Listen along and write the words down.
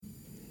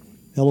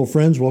Hello,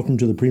 friends. Welcome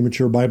to the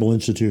Premature Bible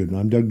Institute.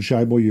 I'm Doug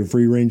Scheibel, your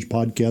free-range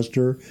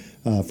podcaster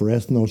for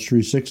Ethnos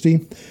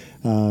 360.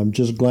 I'm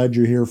just glad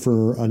you're here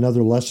for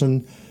another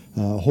lesson.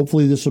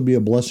 Hopefully this will be a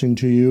blessing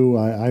to you.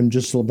 I'm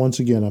just, once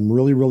again, I'm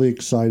really, really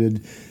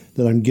excited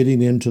that I'm getting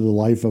into the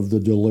life of the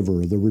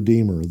deliverer, the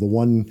Redeemer, the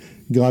one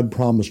God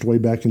promised way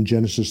back in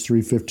Genesis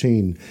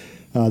 3:15.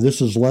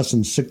 This is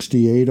lesson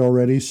 68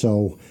 already,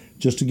 so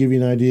just to give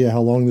you an idea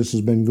how long this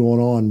has been going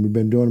on, we've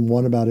been doing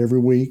one about every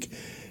week.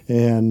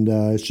 And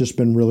it's just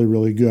been really,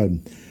 really good.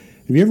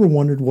 Have you ever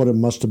wondered what it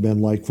must have been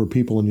like for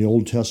people in the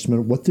Old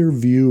Testament, what their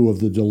view of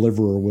the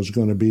deliverer was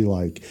going to be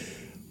like?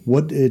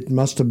 What it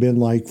must have been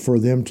like for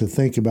them to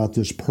think about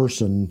this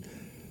person,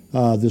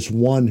 this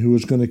one who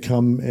was going to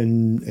come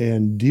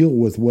and deal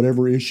with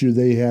whatever issue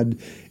they had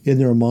in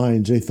their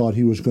minds they thought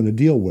he was going to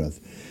deal with.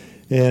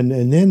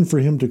 And then for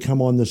him to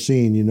come on the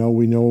scene,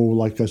 we know,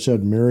 like I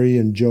said, Mary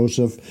and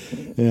Joseph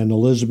and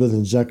Elizabeth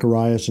and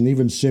Zacharias and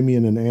even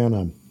Simeon and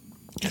Anna.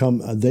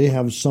 They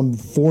have some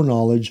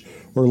foreknowledge,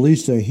 or at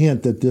least a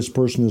hint that this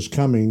person is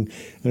coming.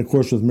 And of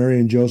course, with Mary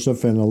and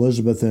Joseph and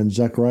Elizabeth and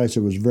Zacharias,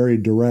 it was very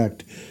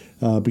direct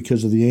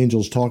because of the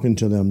angels talking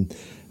to them.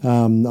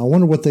 I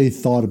wonder what they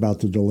thought about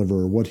the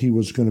deliverer, what he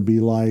was going to be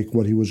like,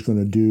 what he was going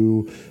to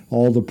do,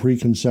 all the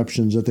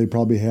preconceptions that they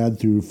probably had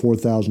through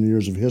 4,000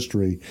 years of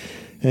history.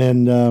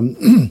 And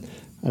and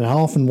I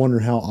often wonder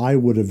how I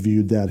would have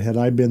viewed that had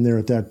I been there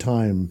at that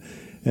time.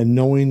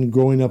 And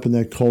growing up in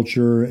that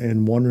culture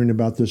and wondering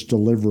about this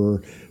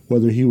deliverer,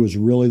 whether he was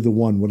really the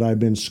one. Would I have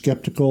been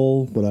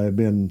skeptical? Would I have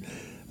been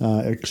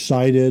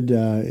excited?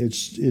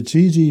 It's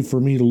easy for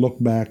me to look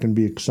back and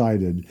be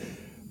excited,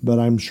 but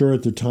I'm sure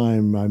at the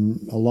time,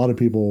 a lot of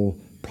people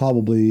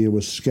probably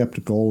was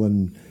skeptical,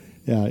 and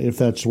if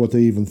that's what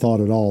they even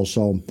thought at all.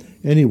 So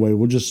anyway,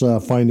 we'll just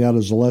find out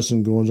as the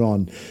lesson goes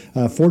on.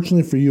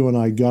 Fortunately for you and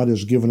I, God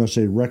has given us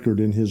a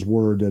record in His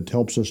Word that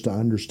helps us to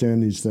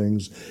understand these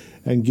things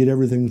and get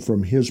everything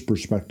from His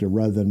perspective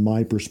rather than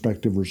my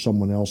perspective or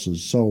someone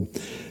else's. So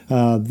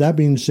that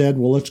being said,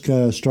 well, let's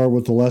start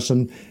with the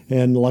lesson.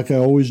 And like I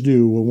always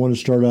do, we want to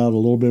start out a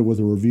little bit with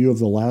a review of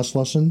the last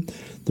lesson.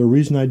 The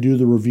reason I do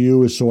the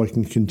review is so I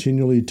can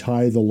continually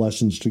tie the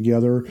lessons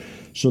together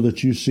so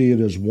that you see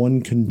it as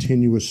one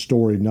continuous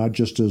story, not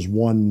just as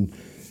one,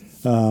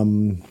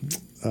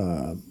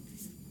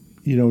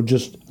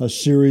 just a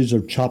series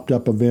of chopped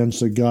up events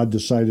that God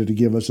decided to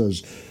give us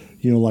as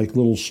like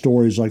little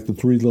stories like the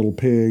three little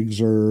pigs,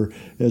 or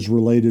as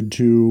related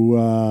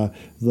to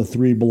the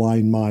three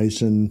blind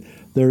mice. And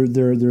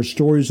they're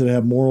stories that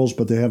have morals,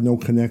 but they have no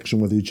connection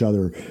with each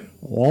other.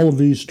 All of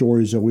these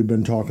stories that we've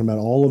been talking about,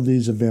 all of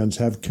these events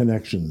have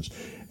connections,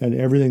 and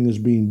everything is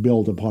being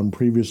built upon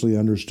previously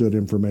understood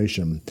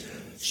information.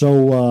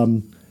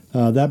 So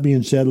that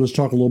being said, let's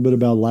talk a little bit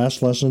about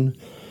last lesson.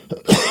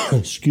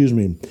 Excuse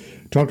me.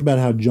 Talked about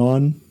how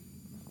John,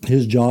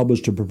 his job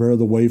was to prepare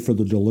the way for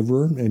the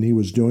deliverer, and he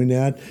was doing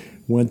that.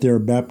 Went there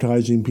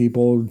baptizing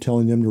people,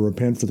 telling them to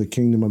repent, for the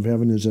kingdom of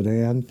heaven is at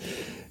hand.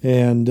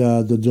 And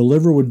the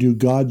deliverer would do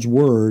God's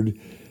word.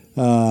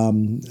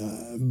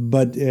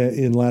 But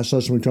in last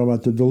lesson, we talked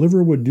about the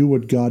deliverer would do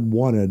what God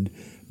wanted,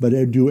 but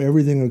do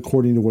everything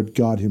according to what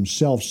God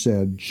Himself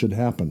said should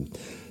happen.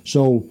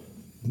 So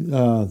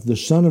the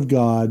Son of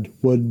God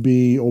would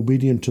be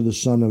obedient to the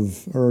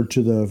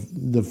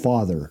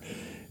Father,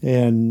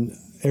 and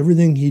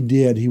everything He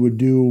did, He would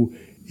do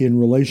in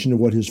relation to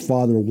what His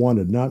Father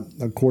wanted, not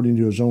according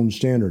to His own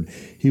standard.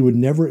 He would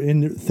never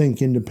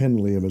think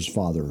independently of His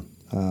Father.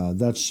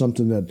 That's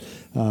something that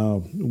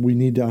we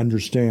need to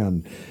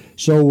understand.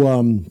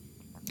 So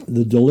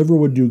the deliverer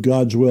would do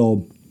God's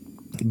will,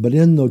 but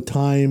in the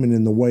time and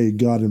in the way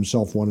God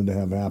Himself wanted to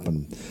have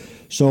happen.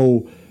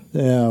 So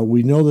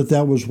we know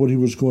that was what He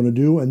was going to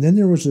do. And then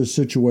there was a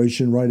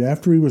situation right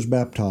after He was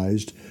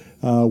baptized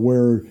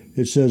where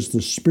it says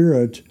the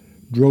Spirit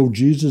drove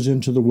Jesus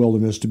into the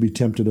wilderness to be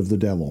tempted of the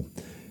devil.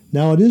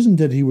 Now, it isn't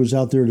that He was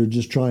out there to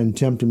just try and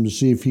tempt Him to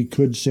see if He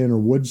could sin or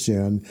would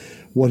sin.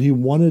 What He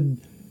wanted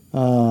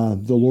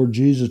the Lord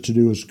Jesus to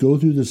do is go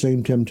through the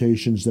same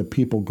temptations that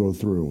people go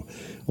through,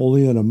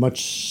 only in a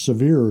much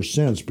severer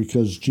sense,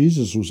 because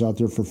Jesus was out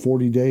there for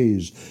 40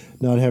 days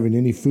not having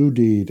any food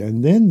to eat,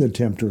 and then the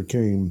tempter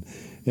came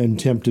and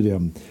tempted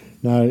Him.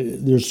 Now,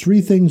 there's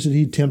three things that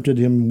He tempted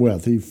Him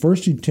with.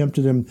 First, he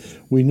tempted Him,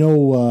 we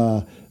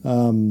know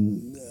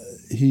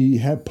He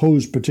had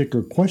posed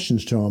particular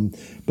questions to Him,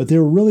 but they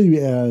were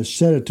really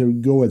set to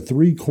go at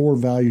three core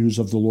values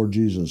of the Lord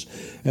Jesus.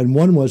 And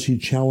one was He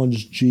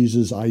challenged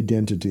Jesus'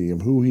 identity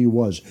of who He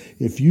was.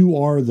 If you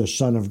are the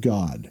Son of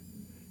God,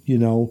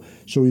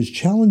 so He's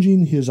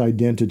challenging His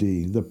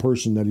identity, the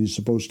person that He's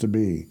supposed to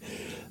be.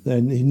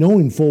 And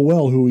knowing full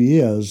well who He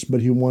is,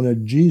 but He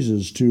wanted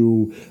Jesus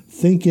to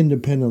think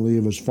independently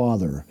of His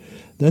Father.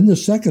 Then the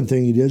second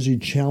thing He did is He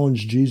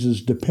challenged Jesus'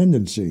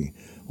 dependency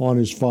on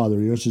His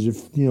Father. He says,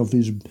 if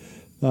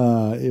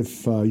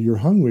you're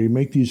hungry,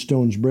 make these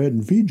stones bread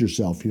and feed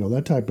yourself,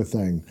 that type of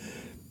thing.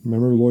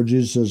 Remember, the Lord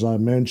Jesus says,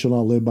 man shall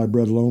not live by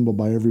bread alone, but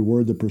by every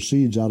word that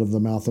proceeds out of the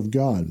mouth of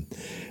God.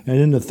 And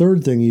then the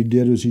third thing he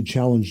did is he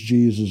challenged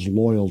Jesus'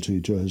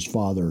 loyalty to his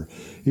Father.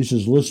 He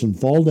says, listen,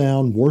 fall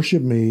down,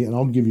 worship me, and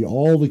I'll give you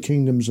all the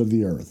kingdoms of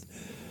the earth.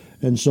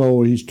 And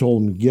so he's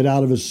told him, get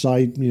out of his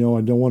sight, I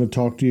don't want to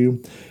talk to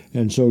you.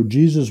 And so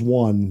Jesus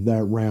won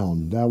that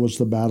round. That was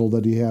the battle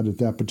that he had at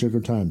that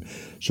particular time.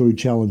 So he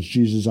challenged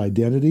Jesus'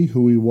 identity,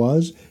 who he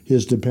was,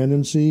 his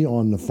dependency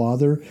on the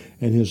Father,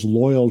 and his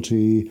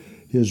loyalty,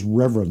 his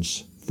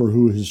reverence for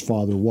who his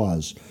Father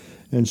was.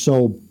 And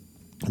so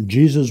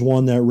Jesus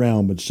won that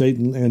round, but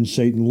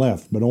Satan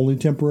left, but only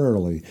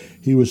temporarily.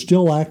 He was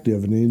still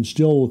active and he was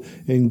still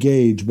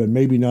engaged, but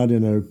maybe not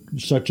in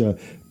such a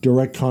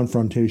direct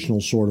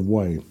confrontational sort of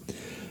way.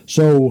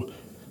 So,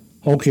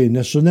 okay,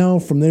 now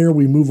from there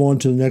we move on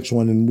to the next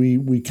one, and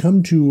we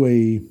come to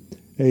a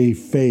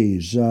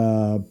phase,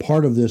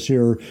 part of this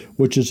here,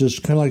 which is this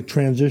kind of like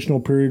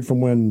transitional period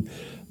from when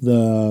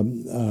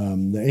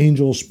the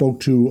angel spoke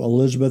to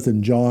Elizabeth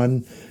and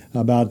John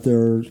about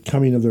their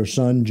coming of their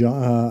son,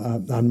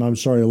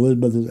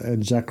 Elizabeth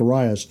and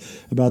Zacharias,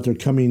 about their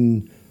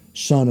coming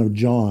son of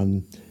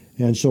John.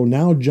 And so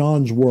now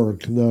John's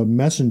work, the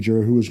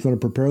messenger who is going to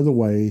prepare the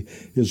way,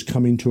 is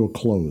coming to a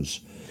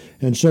close.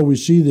 And so we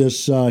see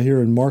this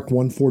here in Mark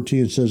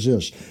 1:14. It says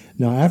this,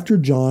 now after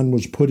John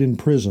was put in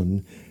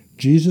prison,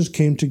 Jesus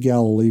came to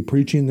Galilee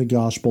preaching the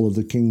gospel of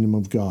the kingdom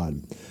of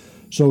God.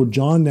 So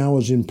John now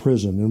is in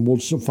prison, and we'll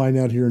find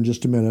out here in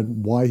just a minute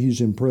why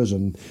he's in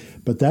prison.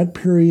 But that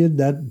period,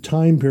 that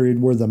time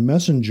period where the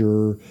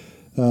messenger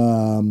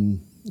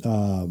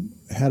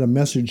had a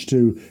message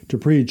to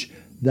preach,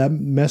 that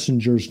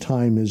messenger's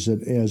time is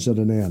at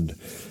an end.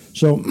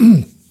 So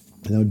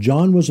now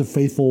John was a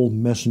faithful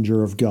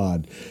messenger of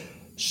God.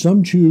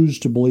 Some choose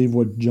to believe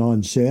what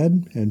John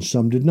said, and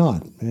some did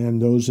not.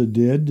 And those that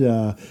did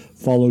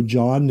follow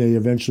John, they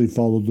eventually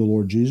followed the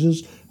Lord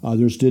Jesus.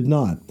 Others did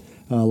not.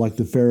 Like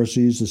the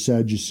Pharisees, the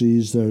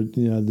Sadducees,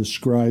 the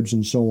scribes,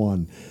 and so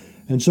on.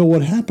 And so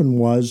what happened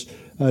was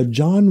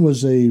John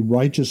was a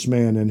righteous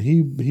man, and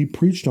he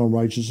preached on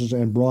righteousness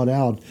and brought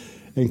out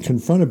and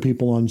confronted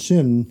people on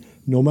sin,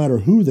 no matter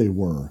who they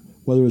were,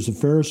 whether it was the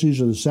Pharisees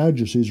or the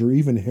Sadducees or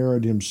even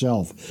Herod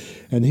himself.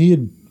 And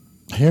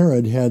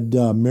Herod had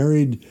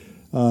married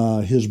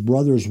his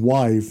brother's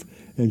wife,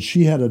 and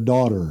she had a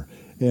daughter.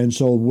 And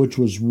so, which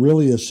was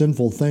really a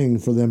sinful thing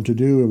for them to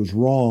do. It was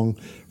wrong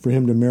for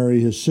him to marry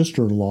his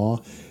sister-in-law.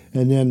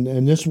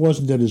 And this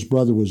wasn't that his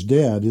brother was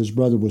dead. His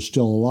brother was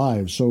still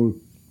alive. So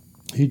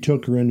he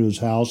took her into his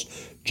house.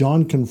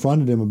 John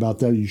confronted him about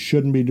that. You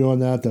shouldn't be doing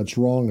that. That's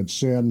wrong. It's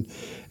sin.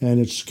 And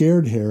it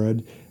scared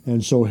Herod.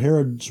 And so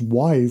Herod's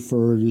wife,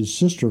 or his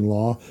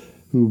sister-in-law,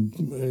 who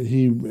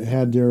he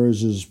had there as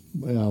his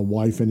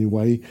wife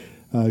anyway,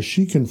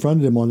 she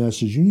confronted him on that,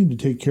 says, you need to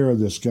take care of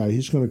this guy.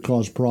 He's going to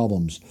cause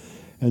problems.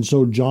 And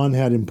so John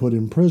had him put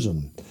in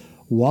prison.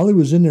 While he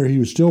was in there, he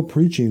was still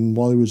preaching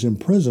while he was in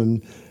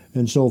prison.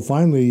 And so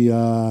finally,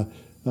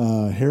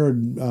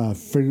 Herod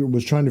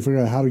was trying to figure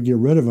out how to get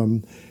rid of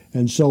him.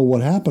 And so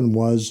what happened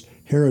was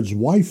Herod's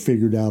wife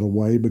figured out a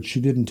way, but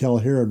she didn't tell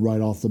Herod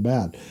right off the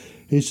bat.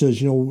 He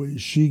says,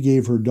 she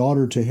gave her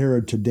daughter to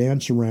Herod to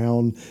dance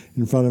around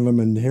in front of him,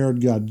 and Herod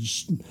got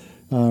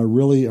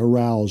really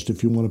aroused,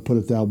 if you want to put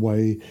it that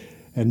way,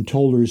 and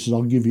told her, he says,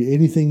 I'll give you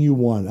anything you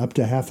want, up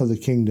to half of the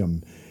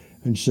kingdom.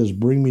 And she says,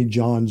 bring me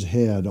John's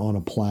head on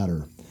a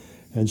platter.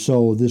 And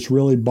so this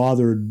really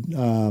bothered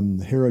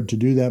Herod to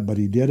do that, but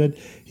he did it.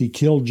 He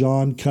killed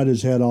John, cut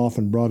his head off,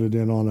 and brought it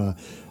in on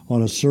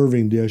a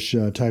serving dish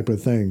type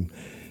of thing.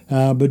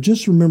 But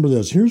just remember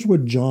this. Here's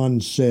what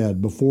John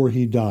said before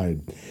he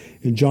died.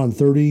 In John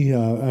 3,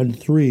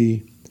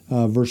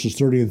 verses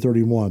 30 and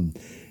 31.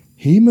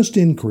 He must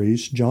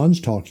increase. John's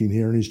talking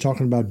here, and he's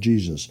talking about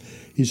Jesus.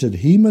 He said,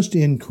 he must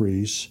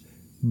increase,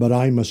 but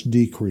I must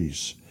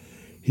decrease.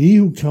 He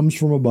who comes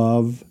from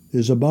above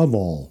is above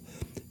all.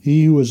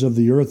 He who is of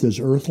the earth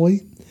is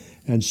earthly,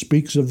 and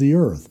speaks of the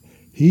earth.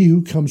 He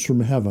who comes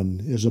from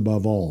heaven is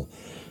above all.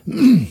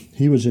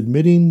 He was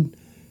admitting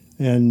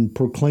and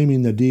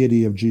proclaiming the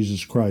deity of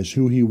Jesus Christ,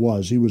 who he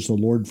was. He was the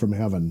Lord from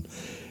heaven.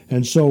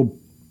 And so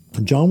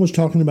John was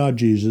talking about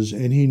Jesus,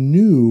 and he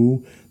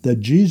knew that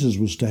Jesus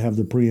was to have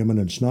the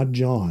preeminence, not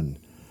John.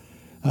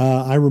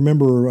 I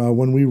remember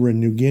when we were in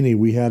New Guinea,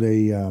 we had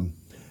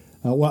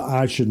well,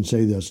 I shouldn't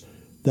say this.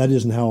 That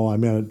isn't how I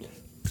meant it.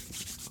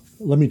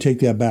 Let me take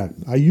that back.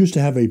 I used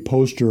to have a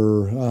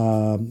poster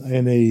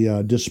and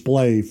a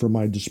display for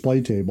my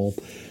display table.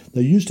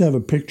 They used to have a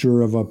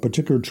picture of a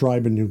particular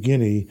tribe in New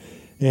Guinea,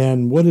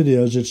 and what it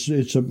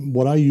is,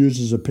 what I use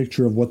is a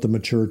picture of what the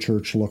mature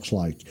church looks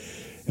like.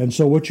 And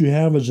so what you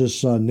have is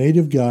this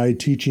native guy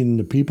teaching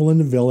the people in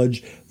the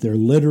village. They're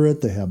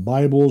literate. They have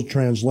Bibles,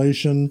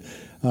 translation.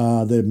 They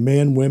have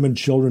men, women,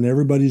 children.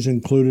 Everybody's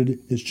included.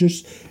 It's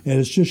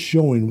just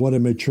showing what a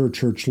mature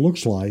church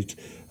looks like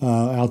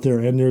out there.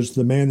 And there's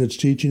the man that's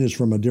teaching is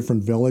from a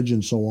different village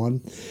and so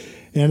on.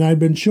 And I'd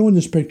been showing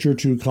this picture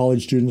to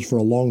college students for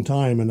a long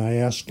time, and I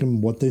asked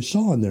them what they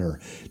saw in there.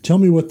 Tell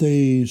me what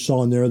they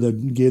saw in there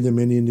that gave them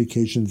any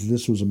indication that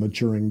this was a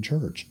maturing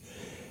church.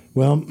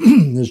 Well,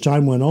 as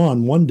time went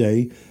on, one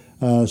day,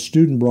 a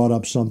student brought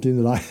up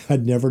something that I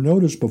had never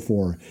noticed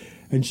before.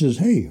 And she says,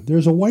 "Hey,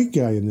 there's a white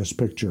guy in this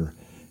picture."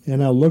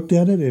 And I looked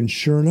at it, and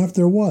sure enough,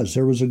 there was.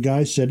 There was a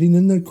guy sitting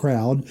in the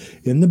crowd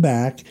in the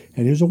back,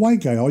 and he was a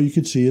white guy. All you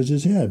could see is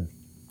his head.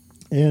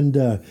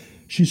 And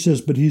she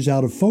says, "But he's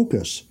out of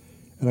focus."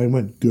 And I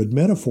went, "Good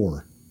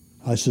metaphor."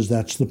 I says,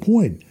 "That's the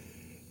point.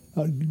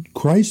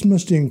 Christ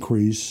must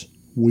increase,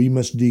 we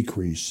must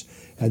decrease."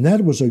 And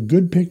that was a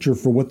good picture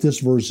for what this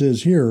verse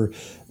is here,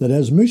 that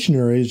as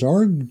missionaries,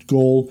 our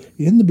goal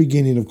in the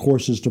beginning, of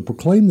course, is to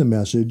proclaim the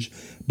message.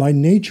 By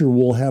nature,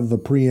 we'll have the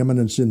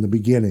preeminence in the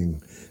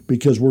beginning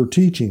because we're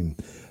teaching.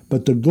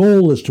 But the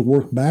goal is to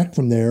work back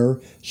from there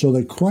so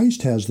that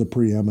Christ has the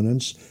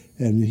preeminence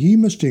and he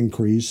must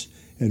increase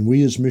and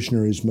we as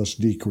missionaries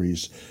must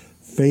decrease.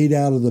 Fade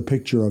out of the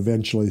picture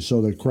eventually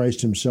so that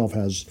Christ himself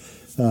has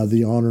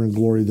the honor and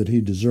glory that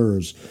he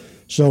deserves.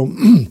 So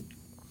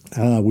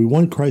we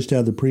want Christ to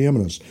have the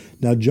preeminence.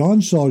 Now,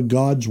 John saw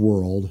God's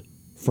world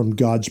from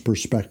God's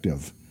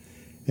perspective.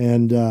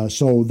 And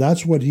so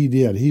that's what he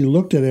did. He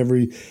looked at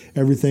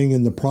everything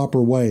in the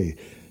proper way.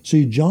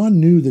 See, John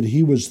knew that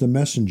he was the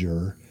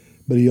messenger,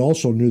 but he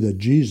also knew that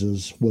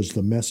Jesus was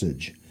the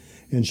message.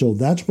 And so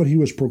that's what he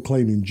was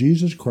proclaiming,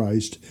 Jesus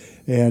Christ,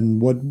 and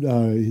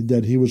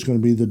that he was going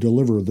to be the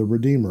deliverer, the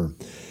Redeemer.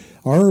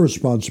 Our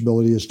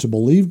responsibility is to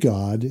believe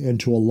God and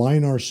to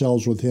align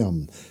ourselves with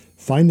him.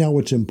 Find out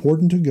what's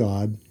important to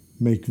God,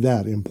 make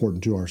that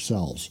important to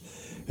ourselves.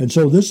 And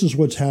so this is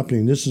what's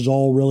happening. This is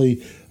all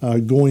really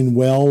going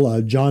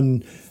well.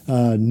 John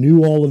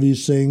knew all of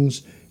these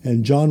things,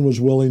 and John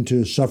was willing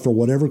to suffer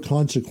whatever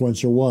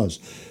consequence there was.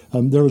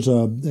 There was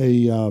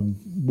a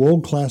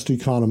world-class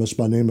economist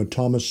by the name of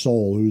Thomas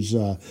Sowell, who's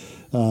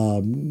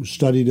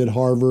studied at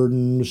Harvard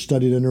and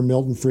studied under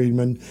Milton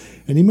Friedman.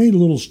 And he made a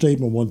little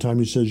statement one time.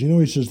 He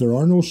says, there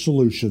are no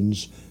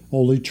solutions,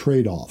 only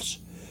trade-offs.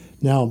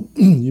 Now,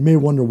 you may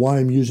wonder why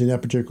I'm using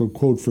that particular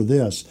quote for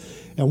this.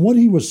 And what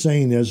he was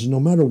saying is, no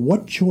matter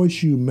what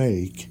choice you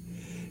make,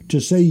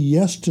 to say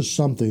yes to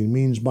something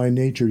means by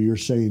nature you're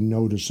saying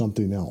no to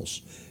something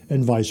else,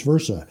 and vice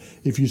versa.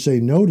 If you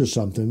say no to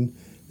something,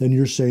 then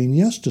you're saying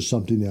yes to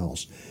something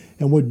else.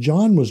 And what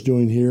John was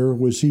doing here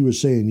was he was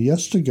saying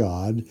yes to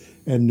God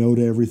and no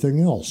to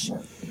everything else.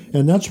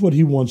 And that's what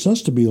he wants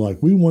us to be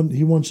like.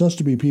 He wants us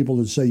to be people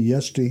that say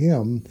yes to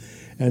him,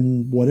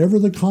 and whatever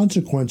the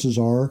consequences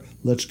are,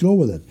 let's go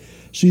with it.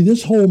 See,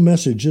 this whole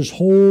message, this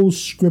whole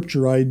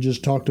scripture I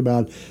just talked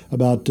about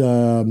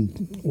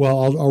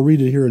I'll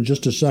read it here in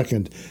just a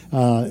second.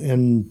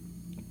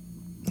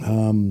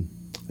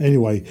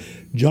 Anyway,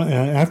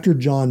 after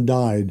John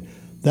died,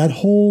 that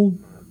whole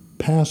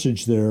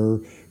passage there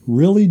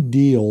really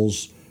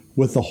deals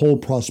with the whole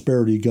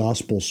prosperity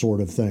gospel sort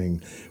of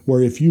thing,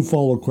 where if you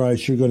follow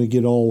Christ, you're going to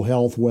get all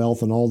health,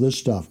 wealth, and all this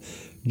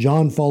stuff.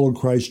 John followed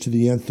Christ to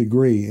the nth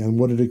degree, and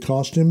what did it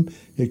cost him?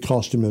 It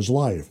cost him his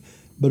life,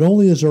 but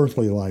only his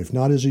earthly life,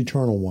 not his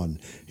eternal one.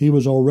 He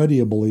was already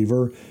a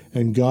believer,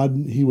 and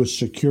he was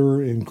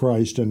secure in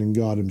Christ and in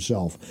God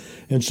himself.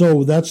 And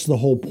so that's the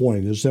whole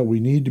point, is that we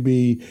need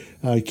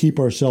to keep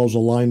ourselves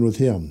aligned with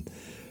him.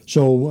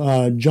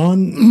 So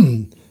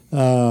John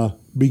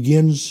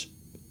begins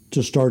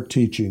to start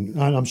teaching.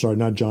 I'm sorry,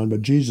 not John,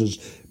 but Jesus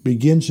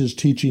begins his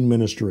teaching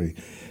ministry.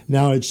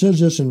 Now, it says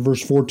this in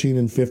verse 14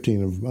 and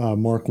 15 of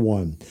Mark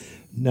 1.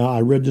 Now, I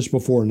read this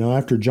before. Now,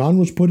 after John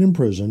was put in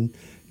prison,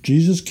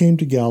 Jesus came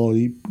to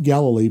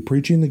Galilee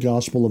preaching the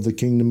gospel of the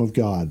kingdom of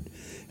God.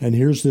 And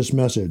here's this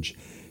message,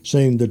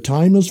 saying, "The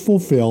time is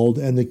fulfilled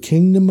and the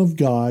kingdom of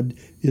God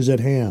is at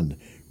hand.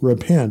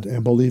 Repent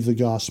and believe the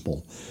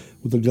gospel."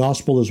 The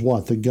gospel is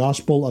what? The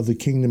gospel of the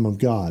kingdom of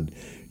God.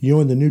 You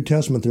know, in the New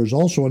Testament, there's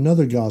also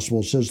another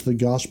gospel. It says the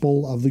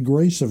gospel of the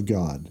grace of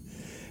God.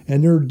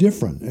 And they're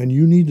different, and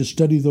you need to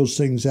study those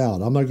things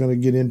out. I'm not going to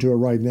get into it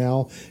right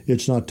now.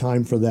 It's not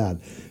time for that.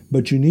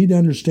 But you need to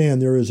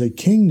understand there is a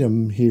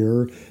kingdom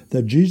here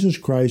that Jesus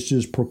Christ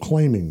is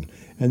proclaiming.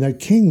 And that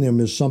kingdom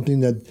is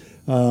something that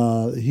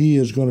he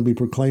is going to be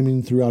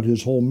proclaiming throughout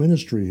his whole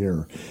ministry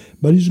here.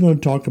 But he's going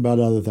to talk about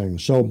other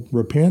things. So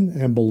repent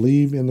and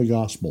believe in the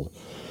gospel.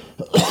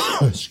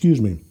 Excuse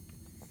me.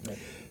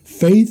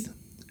 Faith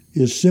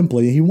is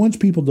simply, he wants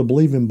people to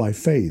believe him by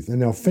faith. And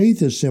now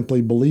faith is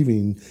simply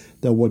believing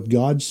that what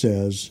God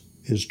says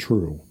is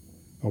true.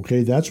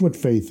 Okay, that's what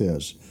faith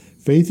is.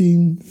 Faith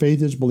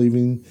is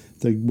believing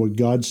that what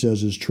God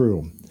says is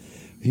true.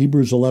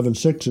 Hebrews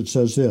 11:6, it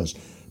says this,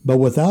 "But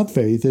without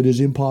faith it is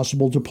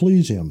impossible to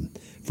please him.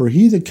 For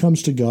he that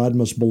comes to God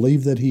must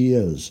believe that he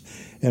is,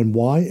 and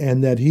why?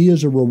 And that he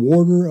is a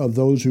rewarder of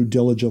those who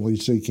diligently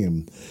seek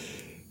him."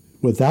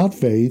 Without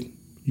faith,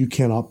 you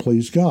cannot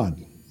please God.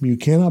 You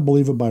cannot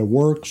believe it by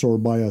works or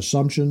by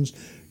assumptions.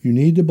 You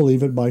need to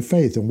believe it by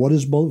faith. And what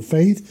is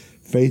faith?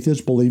 Faith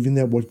is believing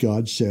that what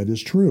God said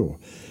is true.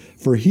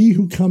 For he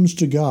who comes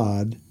to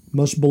God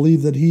must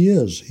believe that he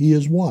is. He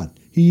is what?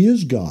 He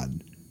is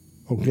God.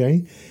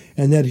 Okay?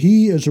 And that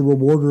he is a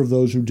rewarder of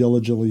those who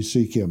diligently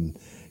seek him.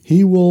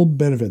 He will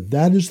benefit.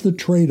 That is the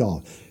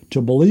trade-off.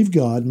 To believe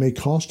God may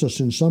cost us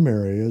in some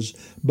areas,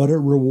 but it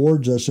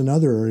rewards us in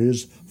other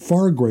areas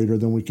far greater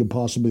than we could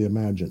possibly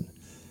imagine.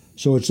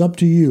 So it's up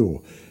to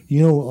you.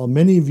 You know,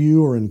 many of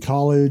you are in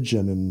college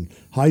and in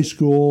high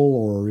school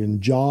or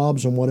in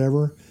jobs and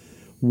whatever.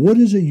 What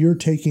is it you're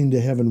taking to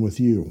heaven with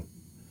you?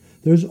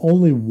 There's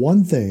only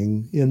one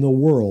thing in the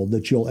world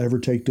that you'll ever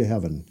take to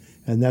heaven,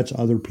 and that's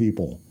other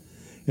people.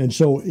 And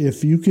so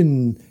if you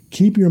can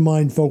keep your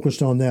mind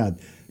focused on that,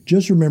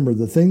 just remember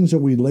the things that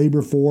we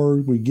labor for,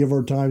 we give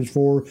our times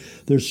for,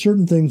 there's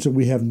certain things that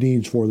we have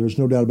needs for. There's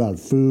no doubt about it.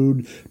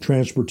 Food,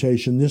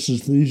 transportation, these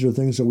are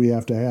things that we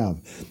have to have.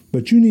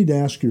 But you need to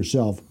ask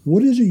yourself,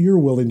 what is it you're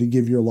willing to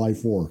give your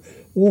life for?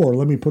 Or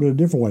let me put it a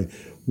different way.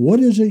 What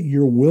is it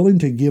you're willing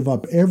to give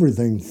up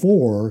everything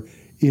for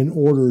in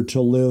order to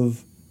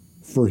live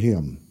for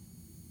him?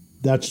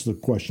 That's the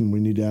question we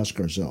need to ask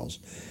ourselves.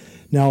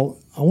 Now,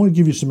 I want to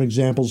give you some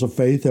examples of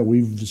faith that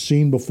we've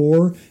seen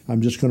before.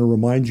 I'm just going to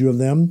remind you of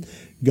them.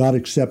 God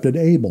accepted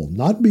Abel,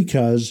 not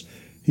because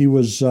he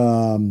was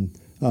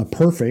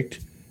perfect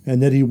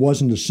and that he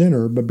wasn't a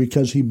sinner, but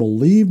because he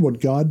believed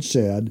what God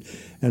said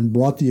and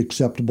brought the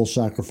acceptable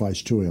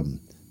sacrifice to him.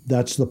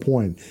 That's the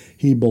point.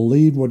 He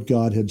believed what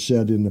God had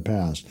said in the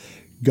past.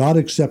 God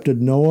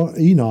accepted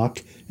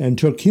Enoch and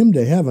took him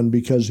to heaven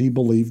because he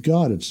believed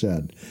God had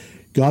said.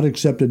 God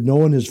accepted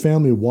Noah and his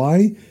family.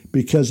 Why?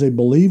 Because they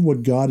believed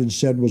what God had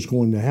said was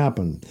going to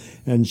happen.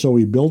 And so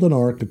he built an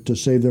ark to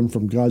save them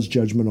from God's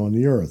judgment on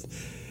the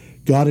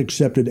earth. God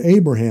accepted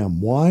Abraham.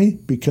 Why?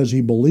 Because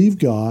he believed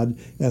God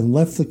and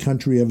left the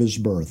country of his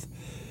birth.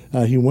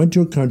 He went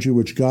to a country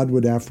which God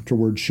would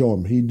afterwards show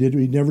him. He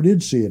never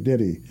did see it, did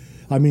he?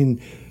 I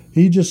mean,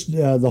 he just,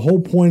 the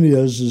whole point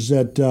is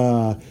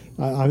that,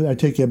 I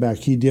take it back,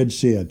 he did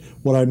see it.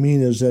 What I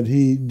mean is that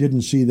he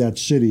didn't see that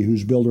city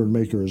whose builder and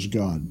maker is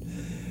God.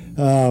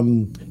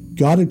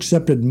 God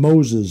accepted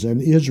Moses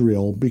and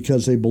Israel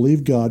because they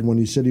believed God when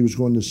he said he was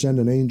going to send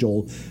an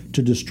angel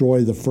to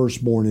destroy the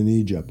firstborn in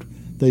Egypt.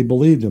 They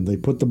believed him. They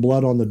put the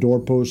blood on the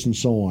doorposts and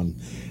so on.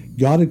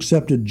 God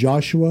accepted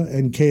Joshua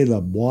and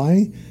Caleb.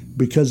 Why?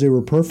 Because they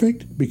were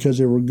perfect? Because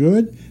they were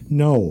good?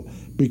 No,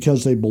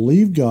 because they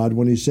believed God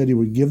when he said he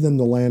would give them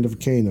the land of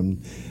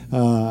Canaan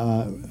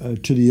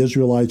to the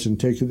Israelites and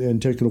take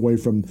it away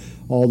from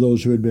all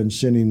those who had been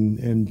sinning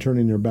and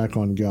turning their back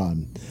on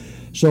God.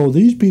 So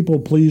these people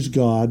pleased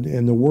God,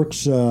 and the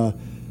works, let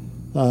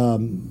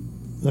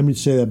me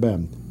say that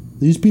again.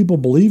 These people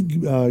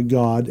believed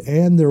God,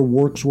 and their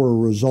works were a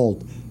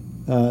result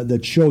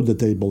that showed that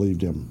they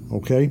believed him,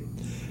 okay?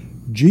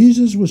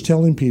 Jesus was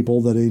telling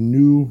people that a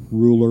new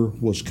ruler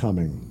was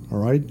coming, all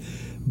right?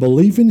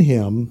 Belief in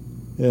him,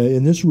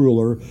 in this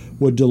ruler,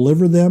 would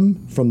deliver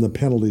them from the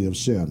penalty of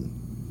sin,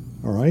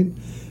 all right?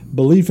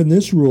 Belief in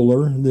this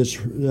ruler,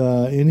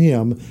 in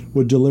him,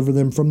 would deliver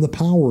them from the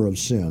power of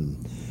sin.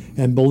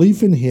 And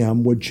belief in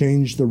him would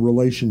change the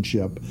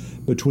relationship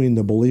between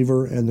the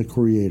believer and the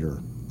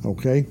Creator,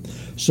 okay?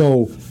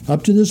 So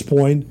up to this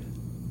point,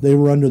 they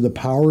were under the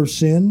power of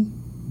sin,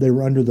 they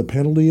were under the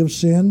penalty of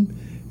sin,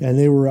 and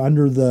they were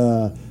under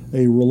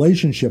a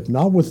relationship,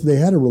 they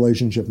had a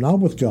relationship not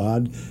with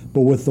God,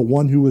 but with the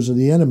one who was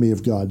the enemy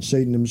of God,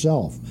 Satan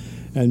himself.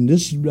 And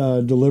this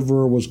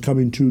deliverer was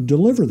coming to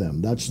deliver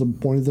them. That's the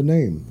point of the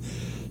name.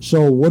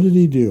 So what did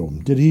he do?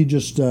 Did he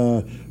just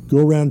go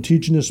around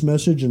teaching this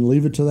message and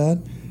leave it to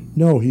that?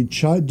 No, he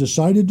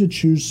decided to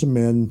choose some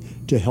men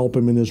to help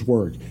him in his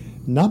work.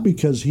 Not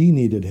because he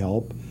needed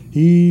help.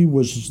 He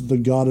was the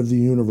God of the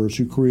universe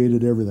who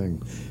created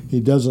everything. He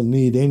doesn't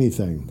need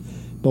anything.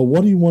 But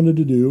what he wanted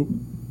to do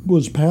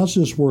was pass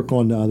this work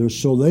on to others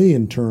so they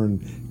in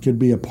turn could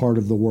be a part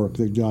of the work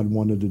that God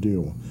wanted to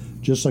do,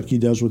 just like he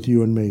does with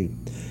you and me.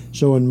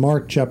 So in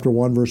Mark chapter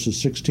 1,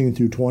 verses 16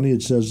 through 20,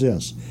 it says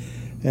this,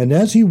 "And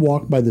as he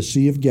walked by the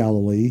Sea of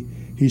Galilee,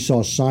 he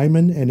saw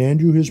Simon and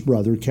Andrew his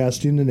brother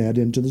casting a net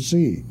into the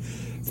sea,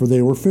 for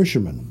they were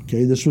fishermen."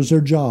 Okay, this was their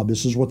job.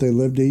 This is what they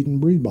lived, ate,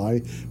 and breathed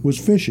by, was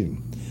fishing.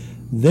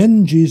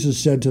 "Then Jesus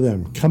said to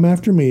them, 'Come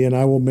after me, and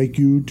I will make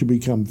you to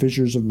become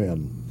fishers of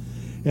men.'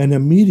 And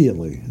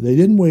immediately," they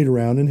didn't wait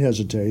around and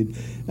hesitate,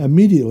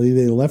 "immediately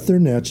they left their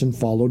nets and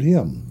followed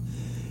him.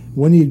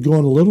 When he had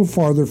gone a little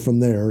farther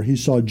from there, he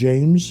saw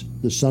James,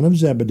 the son of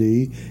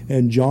Zebedee,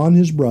 and John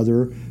his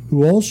brother,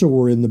 who also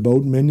were in the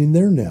boat mending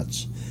their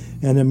nets.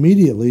 And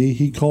immediately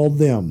he called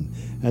them,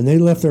 and they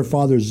left their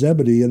father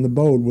Zebedee in the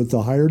boat with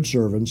the hired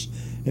servants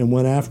and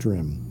went after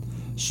him."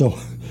 So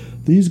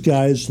these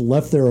guys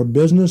left their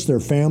business, their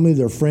family,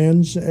 their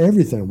friends,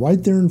 everything,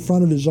 right there in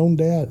front of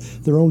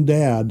their own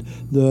dad.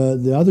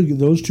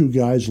 Those two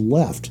guys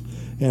left,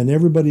 and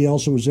everybody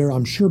else that was there,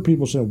 I'm sure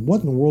people said,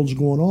 "What in the world's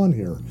going on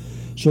here?"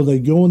 So they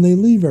go and they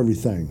leave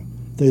everything.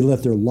 They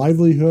left their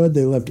livelihood,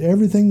 they left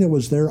everything that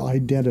was their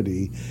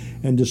identity,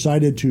 and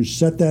decided to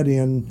set that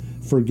in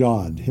for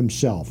God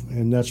himself,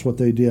 and that's what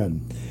they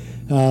did.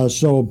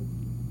 So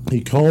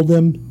he called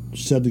them,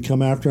 said to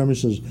come after him. He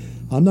says,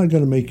 I'm not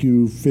going to make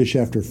you fish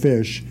after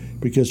fish,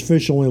 because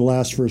fish only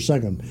lasts for a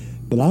second.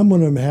 But I'm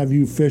going to have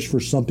you fish for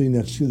something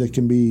that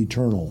can be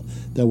eternal,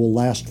 that will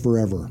last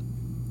forever.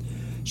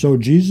 So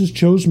Jesus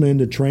chose men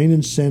to train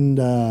and send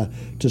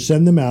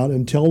them out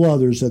and tell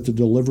others that the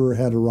deliverer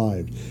had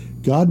arrived.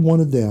 God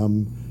wanted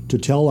them to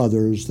tell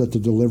others that the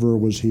deliverer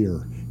was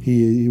here.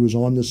 He was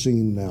on the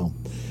scene now.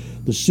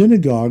 The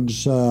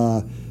synagogues,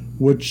 I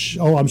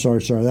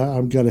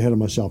got ahead of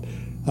myself.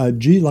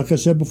 Like I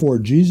said before,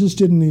 Jesus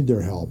didn't need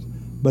their help,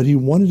 but he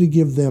wanted to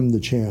give them the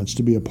chance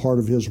to be a part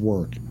of his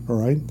work. All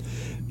right?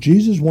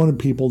 Jesus wanted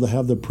people to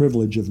have the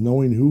privilege of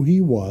knowing who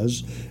he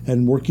was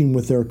and working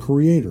with their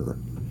Creator.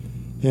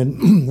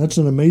 And that's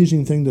an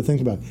amazing thing to think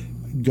about.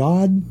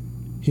 God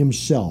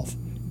himself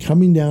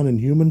coming down in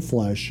human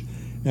flesh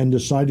and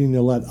deciding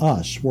to let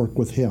us work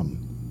with him.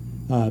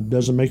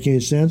 Doesn't make any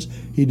sense.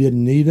 He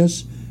didn't need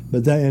us,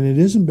 and it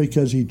isn't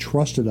because he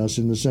trusted us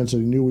in the sense that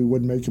he knew we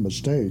wouldn't make a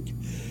mistake.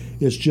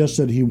 It's just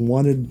that he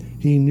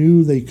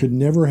knew they could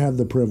never have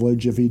the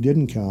privilege if he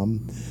didn't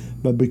come,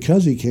 but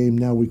because he came,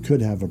 now we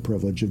could have a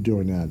privilege of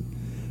doing that.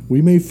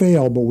 We may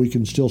fail, but we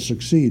can still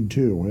succeed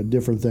too at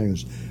different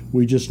things.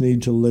 We just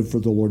need to live for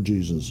the Lord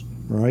Jesus,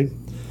 all right?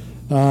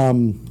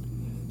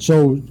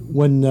 So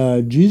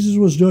when Jesus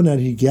was doing that,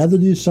 he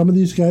gathered some of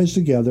these guys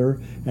together,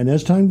 and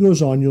as time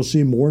goes on, you'll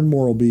see more and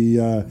more will be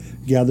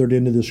gathered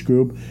into this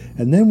group.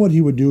 And then what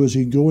he would do is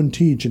he'd go and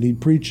teach, and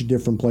he'd preach at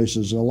different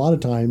places, and a lot of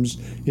times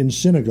in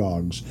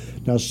synagogues.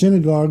 Now,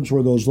 synagogues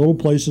were those little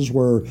places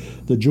where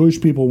the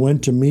Jewish people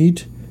went to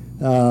meet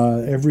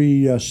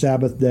every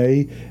Sabbath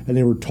day, and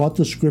they were taught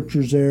the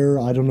scriptures there.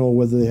 I don't know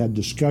whether they had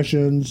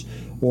discussions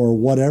or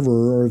whatever,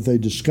 or if they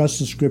discussed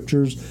the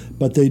scriptures,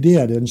 but they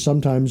did. And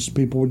sometimes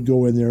people would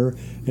go in there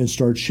and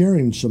start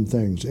sharing some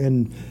things.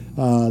 And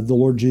the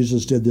Lord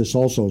Jesus did this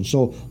also.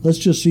 So let's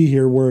just see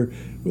here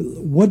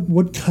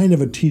what kind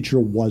of a teacher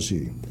was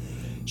he?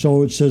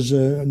 So it says,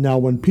 now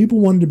when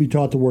people wanted to be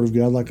taught the Word of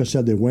God, like I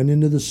said, they went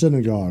into the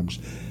synagogues.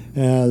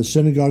 The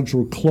synagogues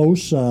were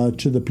close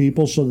to the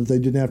people so that they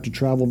didn't have to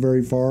travel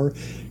very far,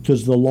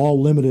 because the law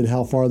limited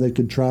how far they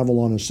could travel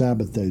on a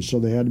Sabbath day, so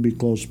they had to be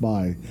close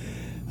by.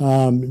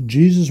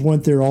 Jesus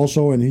went there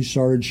also, and he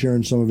started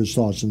sharing some of his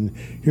thoughts. And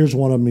here's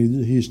one of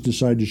them he's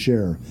decided to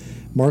share.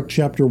 Mark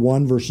chapter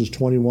 1, verses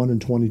 21 and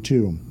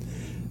 22.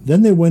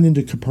 Then they went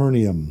into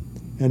Capernaum,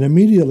 and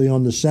immediately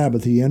on the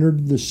Sabbath he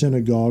entered the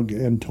synagogue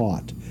and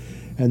taught.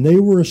 And they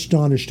were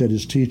astonished at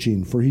his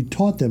teaching, for he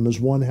taught them as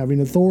one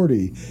having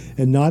authority,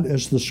 and not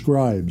as the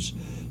scribes.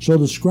 So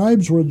the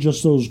scribes were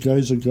just those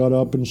guys that got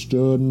up and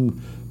stood,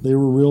 and they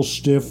were real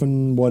stiff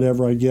and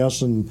whatever, I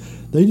guess, and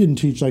they didn't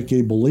teach like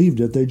they believed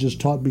it. They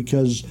just taught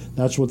because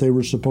that's what they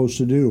were supposed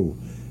to do.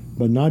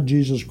 But not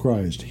Jesus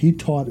Christ. He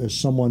taught as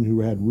someone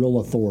who had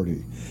real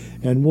authority.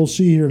 And we'll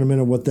see here in a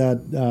minute what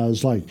that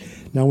is like.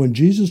 Now, when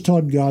Jesus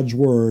taught God's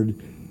Word,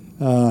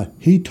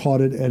 he taught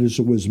it as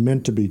it was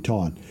meant to be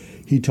taught.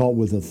 He taught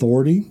with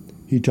authority.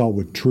 He taught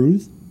with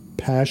truth,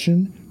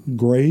 passion,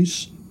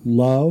 grace,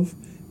 love,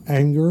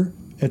 anger,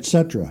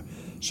 etc.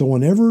 So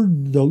whenever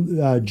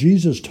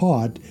Jesus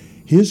taught,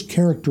 his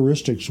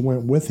characteristics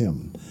went with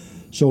him.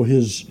 So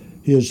his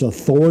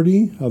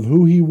authority of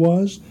who he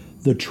was,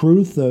 the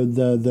truth,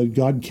 the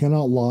God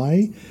cannot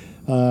lie,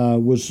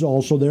 was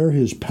also there.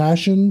 His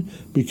passion,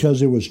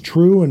 because it was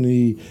true and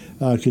he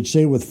could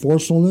say it with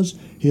forcefulness.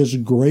 His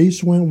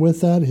grace went with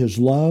that. His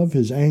love,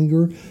 his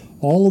anger,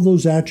 all of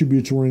those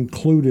attributes were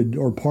included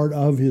or part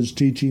of his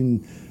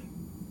teaching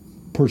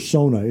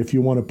persona, if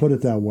you want to put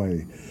it that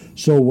way.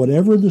 So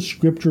whatever the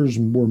scriptures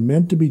were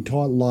meant to be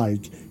taught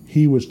like,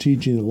 he was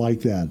teaching it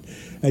like that.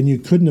 And you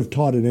couldn't have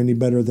taught it any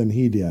better than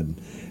he did.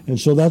 And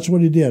so that's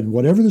what he did.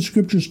 Whatever the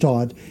scriptures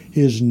taught,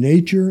 his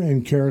nature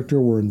and character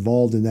were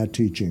involved in that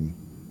teaching.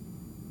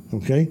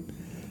 Okay?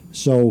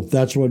 So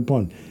that's what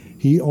point.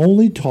 He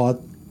only taught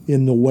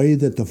in the way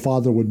that the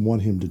Father would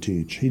want him to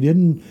teach. He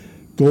didn't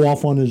go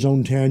off on his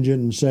own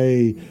tangent and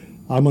say,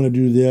 I'm going to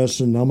do this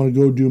and I'm going to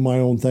go do my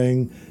own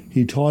thing.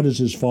 He taught as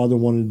his Father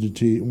wanted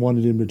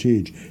him to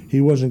teach.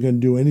 He wasn't going to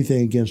do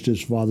anything against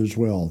his Father's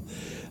will.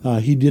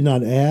 He did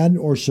not add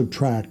or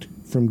subtract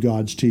from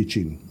God's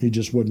teaching. He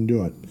just wouldn't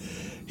do it.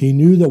 He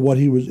knew what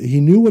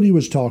he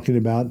was talking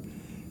about.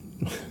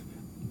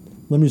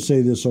 Let me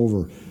say this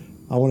over.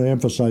 I want to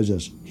emphasize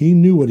this. He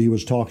knew what he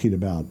was talking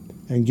about.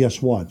 And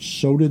guess what?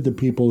 So did the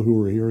people who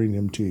were hearing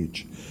him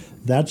teach.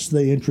 That's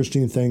the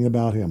interesting thing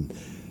about him.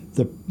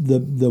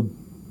 The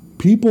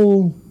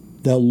people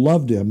that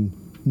loved him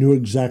knew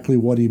exactly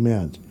what he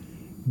meant.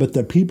 But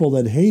the people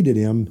that hated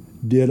him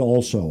did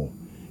also.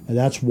 And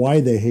that's why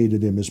they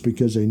hated him, is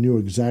because they knew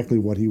exactly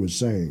what he was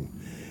saying.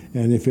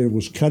 And if it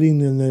was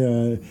cutting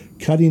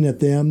at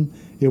them,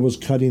 it was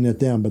cutting at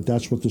them. But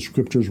that's what the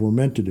scriptures were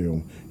meant to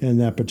do in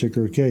that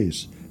particular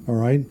case. All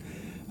right?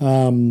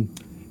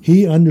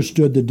 He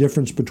understood the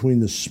difference between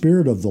the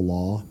spirit of the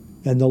law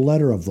and the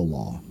letter of the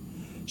law.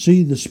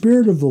 See, the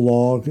spirit of the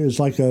law is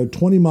like a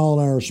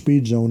 20-mile-an-hour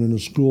speed zone in a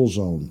school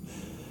zone.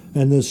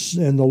 and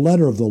the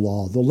letter of the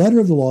law. The letter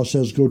of the law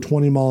says go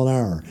 20 mile an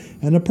hour.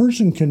 And a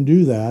person can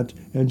do that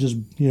and just,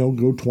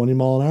 go 20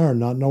 mile an hour and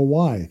not know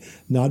why,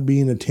 not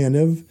being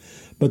attentive.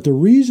 But the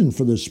reason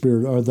for the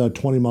spirit or the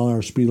 20 mile an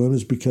hour speed limit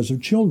is because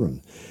of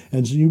children.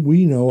 And so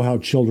we know how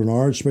children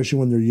are, especially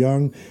when they're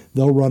young.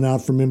 They'll run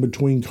out from in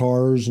between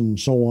cars and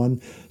so on.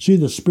 See,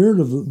 the spirit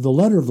of the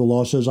letter of the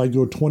law says I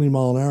go 20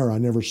 mile an hour, I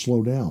never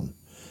slow down.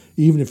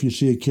 Even if you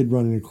see a kid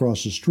running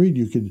across the street,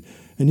 you could,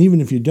 and even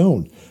if you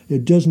don't,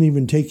 it doesn't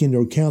even take into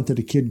account that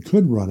a kid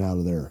could run out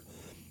of there.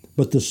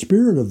 But the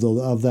spirit of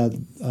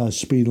that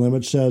speed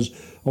limit says,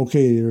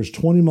 okay, there's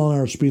 20 mile an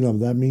hour speed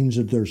limit. That means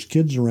that there's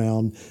kids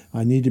around.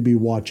 I need to be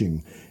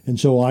watching. And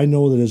so I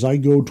know that as I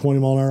go 20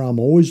 mile an hour, I'm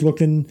always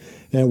looking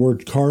at where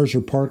cars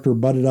are parked or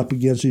butted up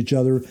against each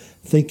other,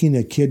 thinking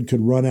a kid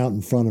could run out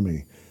in front of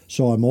me.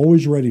 So I'm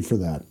always ready for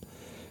that.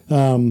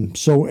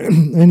 So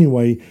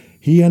anyway,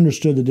 he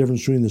understood the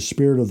difference between the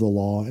spirit of the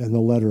law and the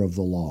letter of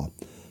the law.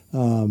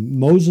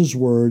 Moses'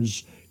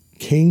 words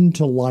came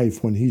to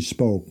life when he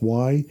spoke.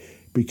 Why?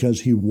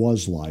 Because he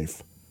was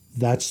life.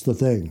 That's the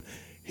thing.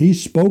 He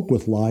spoke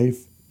with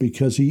life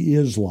because he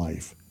is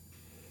life.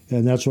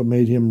 And that's what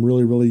made him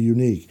really, really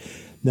unique.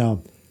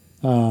 Now,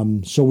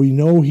 so we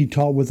know he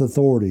taught with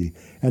authority.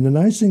 And the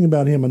nice thing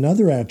about him,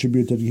 another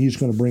attribute that he's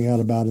going to bring out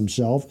about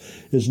himself,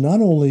 is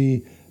not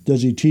only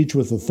does he teach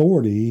with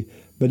authority,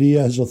 but he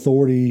has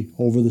authority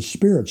over the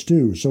spirits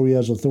too. So he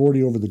has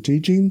authority over the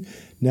teaching.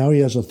 Now he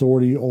has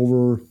authority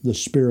over the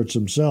spirits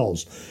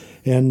themselves.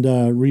 And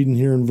reading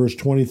here in verse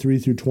 23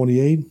 through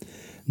 28,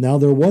 now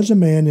there was a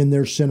man in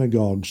their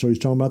synagogue, so he's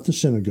talking about the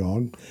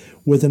synagogue,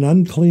 with an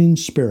unclean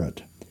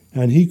spirit.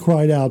 And he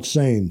cried out,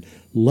 saying,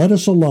 Let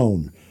us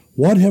alone.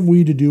 What have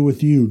we to do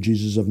with you,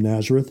 Jesus of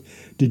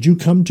Nazareth? Did you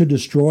come to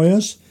destroy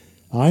us?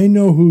 I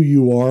know who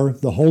you are,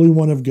 the Holy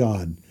One of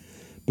God.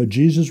 But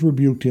Jesus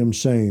rebuked him,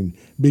 saying,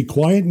 Be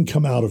quiet and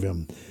come out of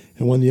him.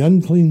 And when the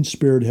unclean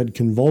spirit had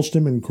convulsed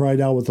him and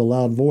cried out with a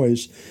loud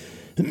voice,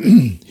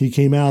 he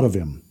came out of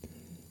him.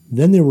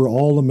 Then they were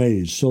all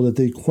amazed, so that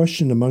they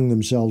questioned among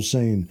themselves,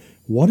 saying,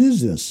 What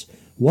is this?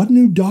 What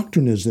new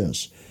doctrine is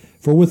this?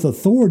 For with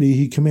authority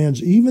he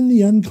commands even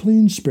the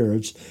unclean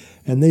spirits,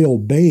 and they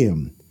obey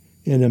him.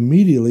 And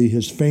immediately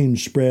his fame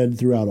spread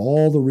throughout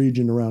all the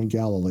region around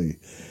Galilee.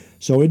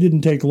 So it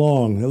didn't take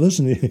long. Now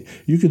listen,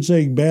 you could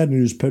say bad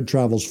news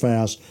travels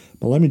fast,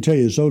 but let me tell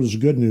you, so does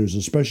good news,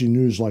 especially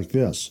news like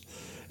this.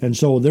 And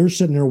so they're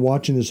sitting there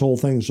watching this whole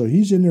thing. So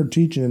he's in there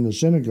teaching in the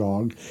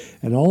synagogue,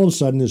 and all of a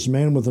sudden this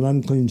man with an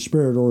unclean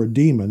spirit or a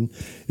demon,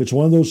 it's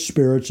one of those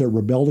spirits that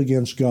rebelled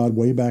against God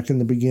way back in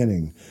the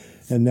beginning.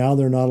 And now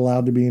they're not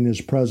allowed to be in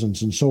his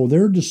presence. And so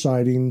they're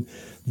deciding,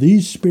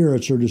 these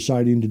spirits are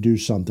deciding to do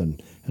something.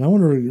 And I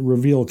want to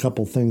reveal a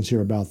couple things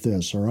here about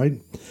this, all right?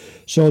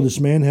 So this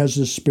man has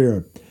this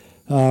spirit.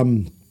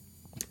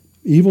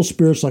 Evil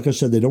spirits, like I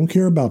said, they don't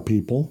care about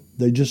people.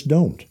 They just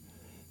don't.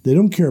 They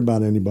don't care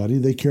about anybody.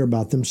 They care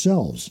about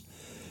themselves.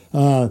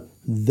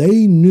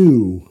 They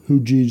knew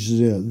who Jesus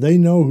is. They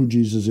know who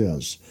Jesus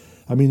is.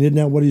 I mean, isn't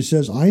that what he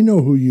says? I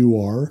know who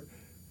you are,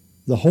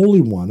 the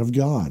Holy One of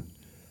God.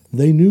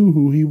 They knew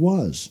who he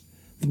was.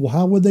 Well,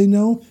 how would they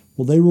know?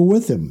 Well, they were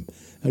with him.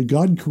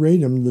 God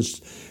created him.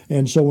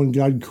 And so when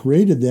God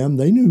created them,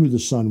 they knew who the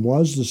Son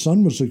was. The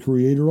Son was the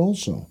creator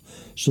also.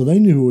 So they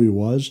knew who he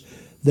was.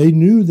 They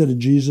knew that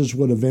Jesus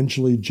would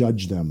eventually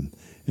judge them.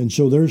 And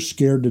so they're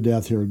scared to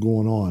death here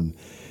going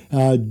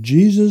on.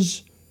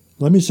 Jesus,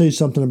 let me say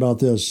something about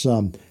this.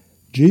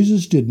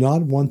 Jesus did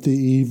not want the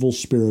evil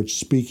spirits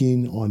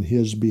speaking on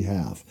his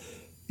behalf.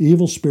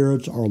 Evil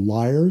spirits are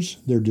liars.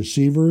 They're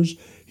deceivers.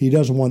 He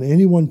doesn't want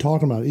anyone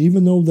talking about it.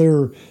 Even though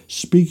they're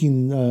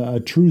speaking a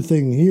true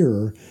thing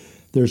here,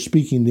 they're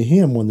speaking to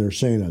him when they're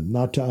saying it,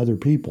 not to other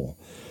people.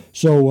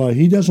 So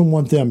he doesn't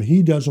want them.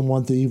 He doesn't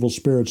want the evil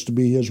spirits to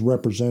be his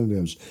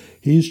representatives.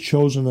 He's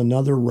chosen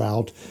another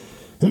route,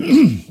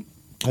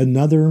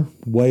 another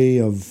way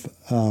of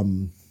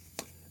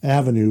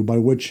avenue by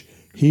which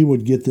he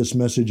would get this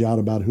message out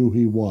about who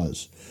he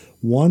was.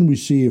 One, we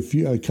see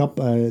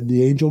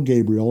the angel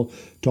Gabriel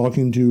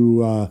talking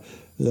to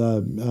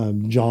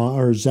John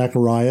or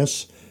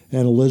Zacharias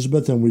and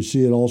Elizabeth, and we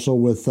see it also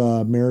with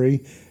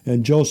Mary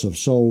and Joseph.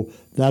 So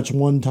that's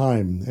one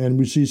time, and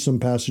we see some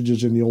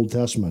passages in the Old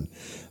Testament.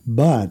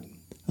 But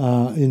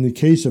in the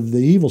case of the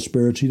evil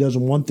spirits, he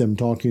doesn't want them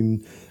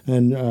talking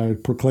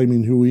and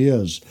proclaiming who he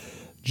is.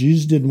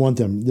 Jesus didn't want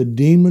them. The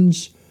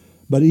demons,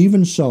 but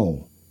even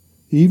so,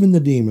 even the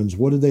demons,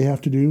 what did they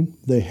have to do?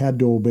 They had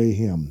to obey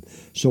him.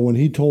 So when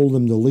he told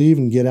them to leave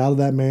and get out of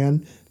that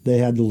man, they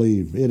had to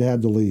leave. It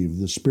had to leave.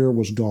 The spirit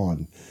was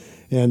gone.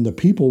 And the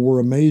people were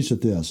amazed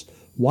at this.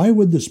 Why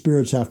would the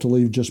spirits have to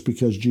leave just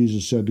because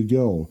Jesus said to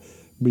go?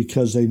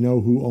 Because they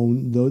knew who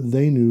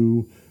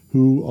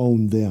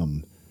owned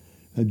them.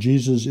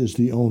 Jesus is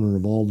the owner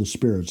of all the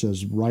spirits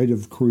as right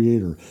of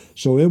creator.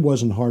 So it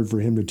wasn't hard for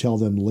him to tell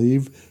them to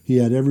leave. He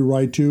had every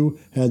right to,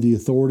 had the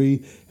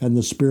authority, and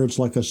the spirits,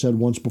 like I said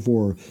once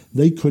before,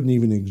 they couldn't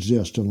even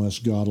exist unless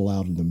God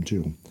allowed them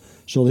to.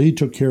 So he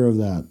took care of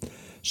that.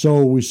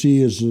 So we see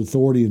his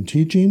authority in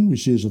teaching, we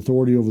see his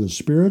authority over the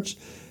spirits,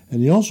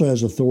 and he also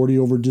has authority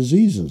over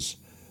diseases.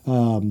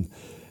 In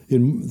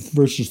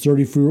verses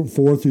 34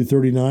 through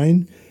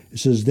 39, it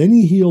says, "Then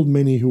he healed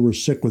many who were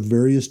sick with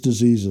various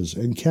diseases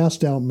and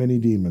cast out many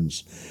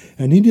demons.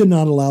 And he did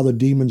not allow the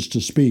demons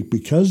to speak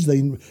because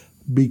they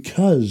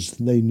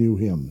knew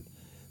him."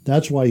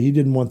 That's why he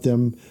didn't want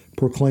them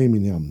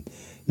proclaiming him.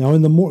 Now,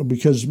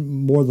 because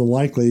more than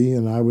likely,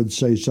 and I would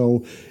say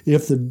so,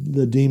 if the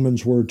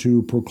demons were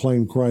to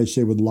proclaim Christ,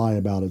 they would lie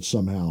about it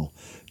somehow,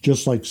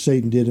 just like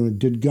Satan did.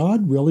 Did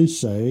God really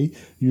say,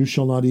 "You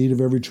shall not eat of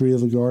every tree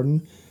of the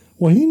garden"?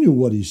 Well, he knew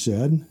what he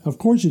said. Of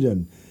course he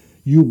did.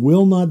 "You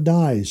will not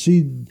die."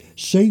 See,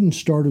 Satan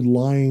started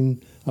lying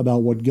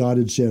about what God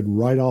had said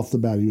right off the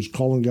bat. He was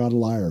calling God a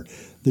liar.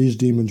 These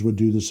demons would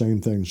do the same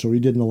thing, so he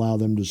didn't allow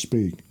them to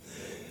speak.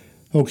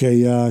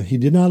 Okay, he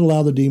did not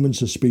allow the demons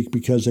to speak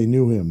because they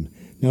knew him.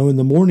 Now in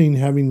the morning,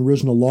 having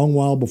risen a long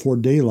while before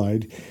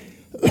daylight,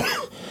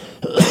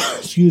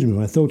 excuse me,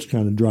 my throat's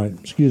kind of dry.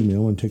 Excuse me, I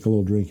want to take a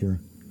little drink here.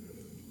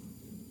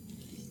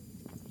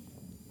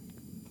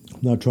 I'm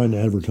not trying to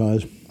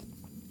advertise.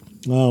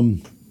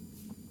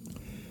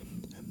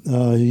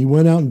 He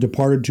went out and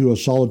departed to a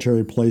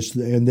solitary place,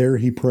 and there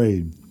he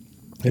prayed.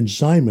 And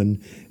Simon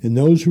and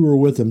those who were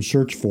with him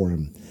searched for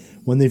him.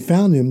 When they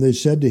found him, they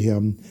said to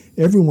him,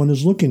 "Everyone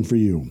is looking for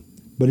you."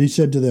 But he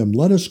said to them,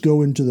 "Let us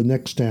go into the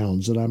next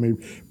towns, that I may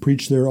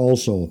preach there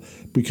also,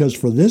 because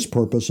for this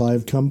purpose I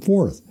have come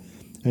forth."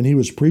 And he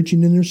was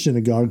preaching in their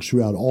synagogues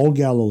throughout all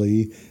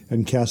Galilee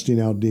and casting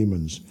out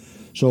demons.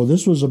 So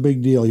this was a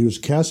big deal. He was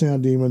casting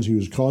out demons. He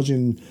was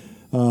causing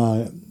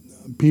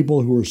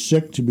people who were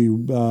sick to be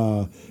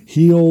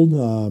healed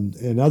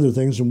and other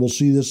things. And we'll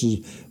see this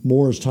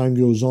more as time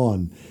goes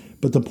on.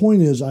 But the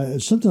point is,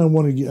 something I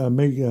want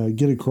to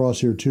get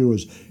across here too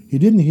is he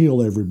didn't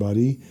heal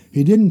everybody.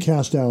 He didn't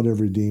cast out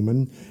every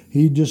demon.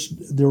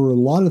 There were a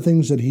lot of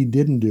things that he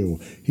didn't do.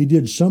 He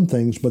did some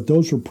things, but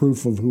those were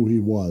proof of who he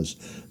was.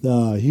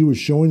 He was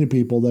showing the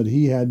people that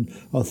he had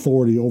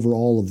authority over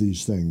all of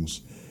these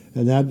things.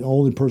 And that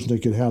only person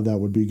that could have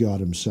that would be God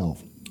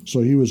himself.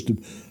 So he was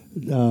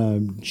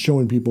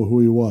showing people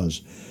who he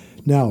was.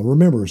 Now,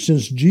 remember,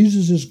 since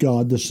Jesus is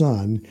God the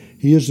Son,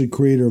 he is the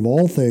creator of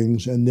all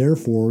things and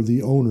therefore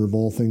the owner of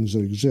all things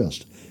that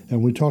exist.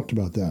 And we talked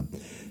about that.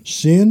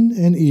 Sin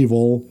and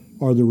evil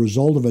are the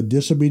result of a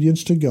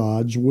disobedience to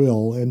God's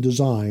will and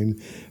design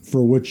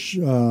for which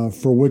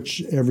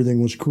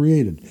everything was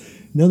created.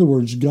 In other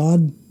words,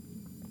 God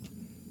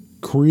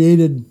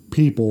created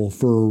people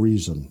for a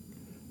reason.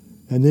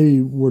 And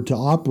they were to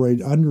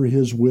operate under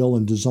his will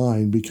and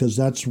design because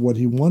that's what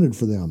he wanted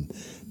for them.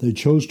 They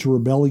chose to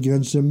rebel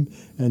against him,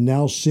 and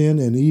now sin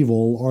and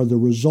evil are the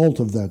result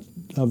of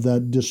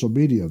that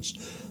disobedience.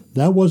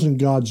 That wasn't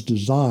God's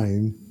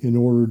design in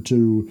order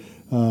to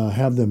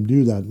have them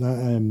do that.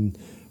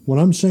 What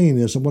I'm saying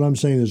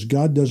is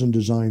God doesn't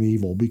design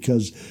evil,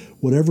 because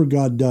whatever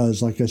God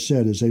does, like I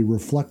said, is a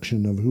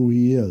reflection of who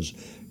he is.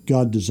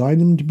 God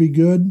designed them to be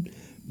good,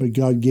 but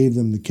God gave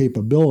them the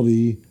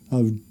capability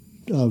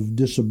of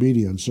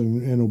disobedience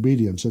and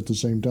obedience at the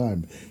same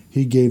time.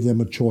 He gave them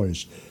a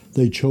choice.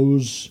 They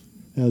chose,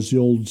 as the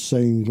old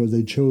saying,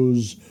 they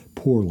chose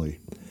poorly.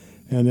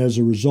 And as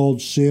a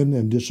result, sin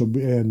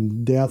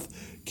and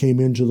death came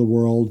into the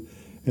world.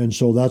 And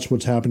so that's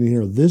what's happening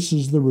here. This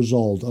is the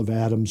result of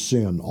Adam's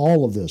sin.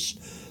 All of this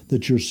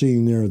that you're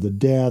seeing there, the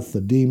death,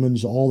 the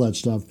demons, all that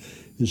stuff,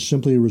 is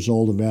simply a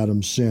result of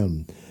Adam's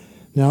sin.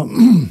 Now,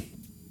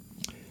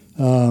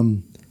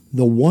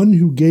 the one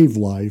who gave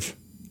life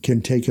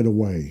can take it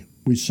away.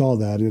 We saw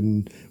that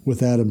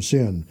with Adam's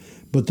sin.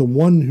 But the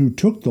one who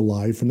took the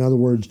life, in other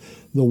words,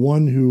 the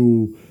one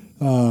who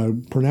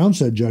pronounced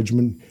that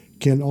judgment,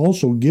 can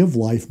also give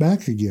life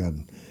back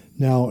again.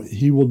 Now,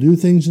 he will do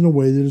things in a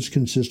way that is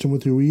consistent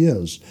with who he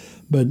is.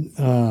 But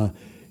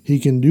he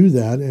can do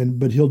that,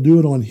 but he'll do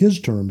it on his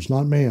terms,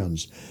 not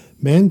man's.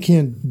 Man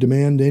can't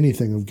demand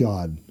anything of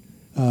God.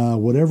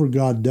 Whatever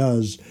God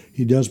does,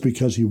 he does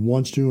because he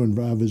wants to and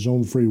of his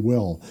own free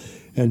will.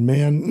 And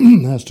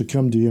man has to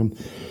come to him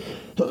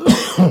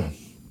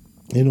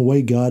in a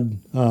way God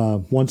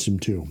wants him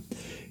to.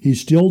 He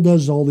still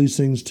does all these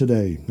things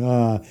today.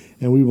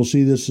 And we will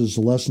see this as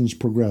the lessons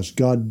progress.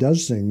 God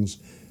does things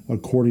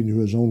according to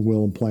his own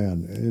will and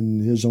plan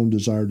and his own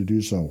desire to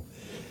do so.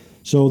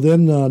 So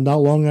then,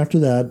 not long after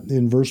that,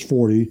 in verse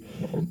 40,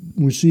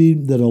 we see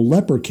that a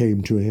leper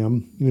came to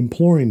him,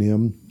 imploring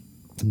him,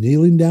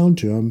 kneeling down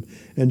to him,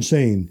 and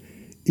saying,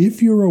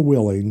 "If you are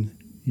willing,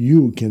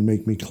 you can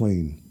make me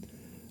clean."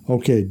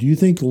 Okay, do you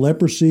think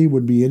leprosy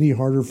would be any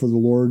harder for the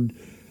Lord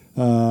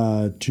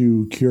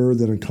to cure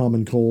than a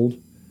common cold?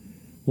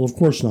 Well, of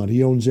course not.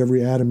 He owns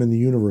every atom in the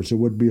universe. It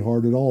wouldn't be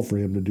hard at all for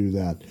him to do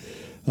that.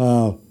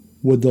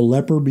 Would the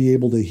leper be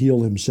able to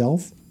heal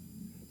himself?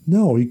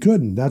 No, he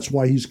couldn't. That's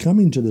why he's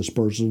coming to this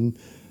person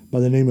by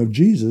the name of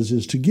Jesus,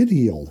 is to get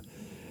healed.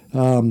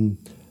 The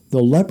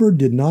leper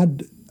did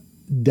not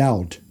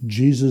doubt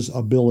Jesus'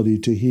 ability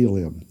to heal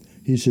him.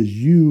 He says,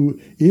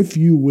 if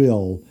you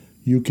will,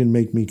 you can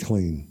make me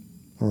clean.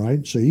 All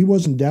right? So he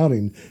wasn't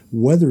doubting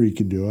whether he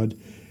could do it.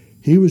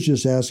 He was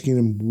just asking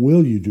him,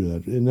 will you do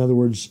that? In other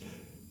words,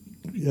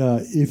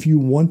 if you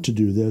want to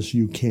do this,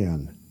 you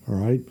can. All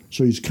right?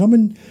 So he's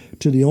coming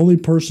to the only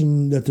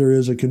person that there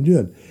is that can do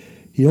it.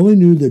 He only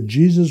knew that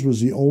Jesus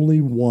was the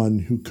only one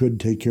who could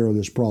take care of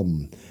this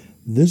problem.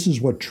 This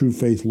is what true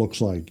faith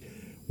looks like.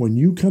 When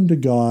you come to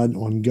God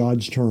on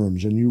God's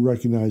terms and you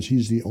recognize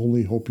he's the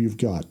only hope you've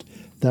got,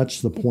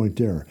 that's the point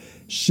there.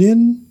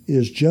 Sin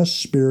is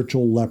just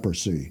spiritual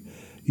leprosy.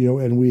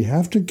 And we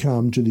have to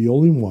come to the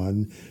only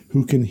one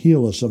who can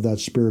heal us of that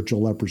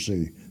spiritual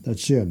leprosy, that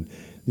sin.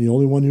 The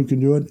only one who can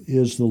do it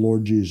is the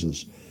Lord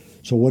Jesus.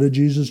 So what did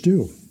Jesus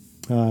do?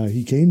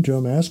 He came to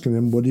him asking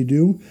him, what did he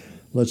do?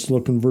 Let's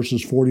look in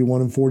verses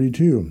 41 and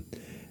 42.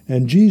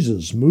 And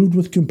Jesus, moved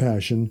with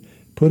compassion,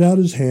 put out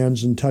his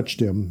hands and touched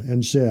him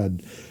and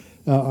said,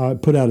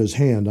 and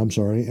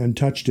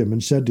touched him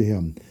and said to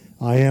him,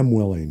 I am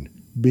willing,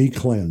 be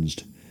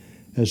cleansed.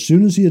 As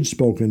soon as he had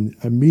spoken,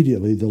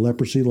 immediately the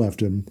leprosy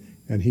left him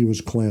and he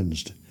was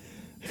cleansed.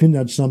 Isn't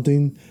that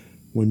something?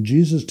 When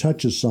Jesus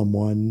touches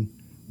someone,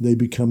 they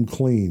become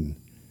clean,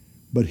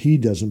 but he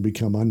doesn't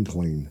become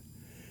unclean.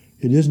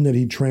 It isn't that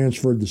he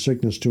transferred the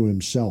sickness to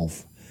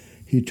himself.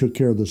 He took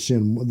care of the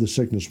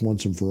sickness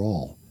once and for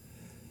all.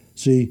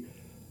 See,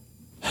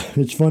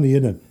 it's funny,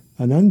 isn't it?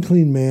 An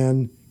unclean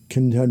man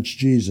can touch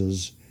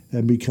Jesus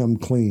and become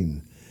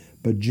clean,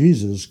 but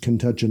Jesus can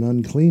touch an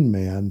unclean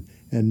man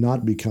and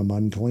not become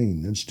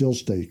unclean and still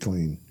stay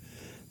clean.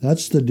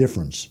 That's the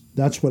difference.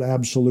 That's what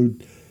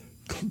absolute,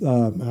 I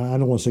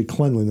don't want to say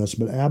cleanliness,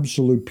 but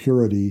absolute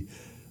purity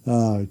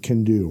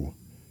can do.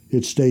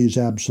 It stays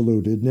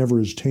absolute. It never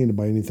is tainted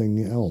by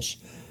anything else.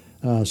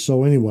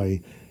 So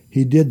anyway,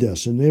 he did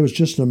this, and it was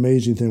just an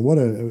amazing thing. What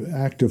an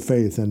act of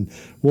faith. And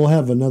we'll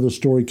have another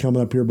story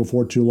coming up here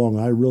before too long.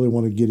 I really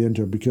want to get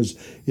into it because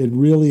it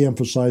really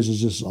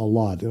emphasizes this a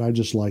lot, and I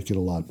just like it a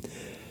lot.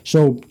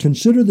 So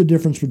consider the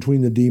difference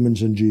between the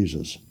demons and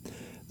Jesus.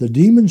 The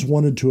demons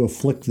wanted to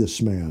afflict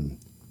this man,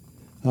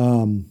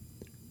 and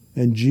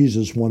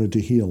Jesus wanted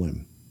to heal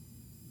him.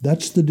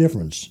 That's the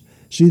difference.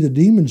 See, the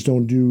demons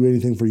don't do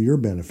anything for your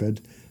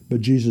benefit,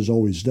 but Jesus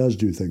always does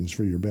do things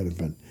for your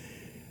benefit.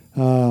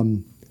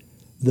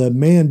 The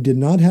man did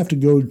not have to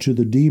go to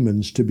the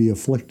demons to be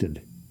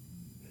afflicted,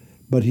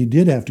 but he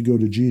did have to go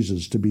to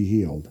Jesus to be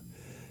healed.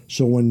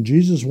 So when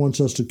Jesus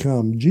wants us to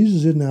come,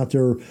 Jesus isn't out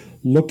there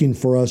looking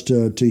for us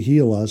to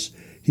heal us.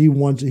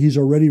 He's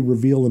already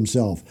revealed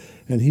himself,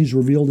 and he's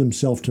revealed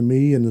himself to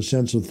me in the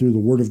sense of through the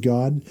Word of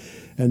God,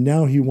 and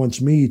now he wants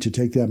me to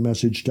take that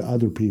message to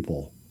other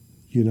people.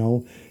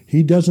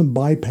 He doesn't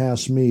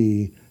bypass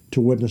me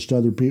to witness to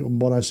other people.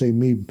 When I say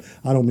me,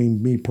 I don't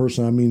mean me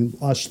personally, I mean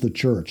us, the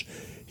church.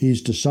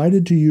 He's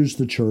decided to use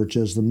the church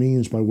as the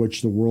means by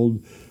which the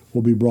world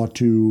will be brought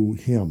to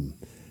him.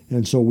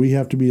 And so we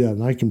have to be that,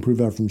 and I can prove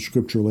that from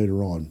Scripture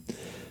later on.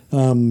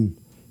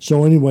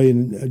 So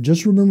anyway,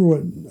 just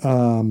remember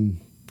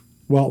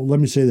let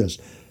me say this.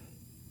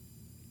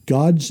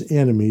 God's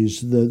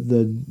enemies,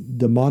 the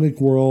demonic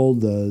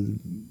world, the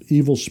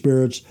evil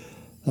spirits,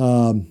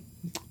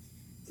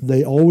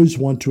 they always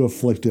want to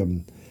afflict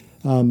him.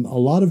 A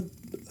lot of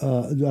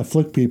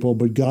afflict people,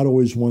 but God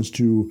always wants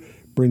to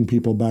bring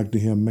people back to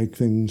him, make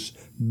things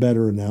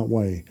better in that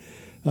way.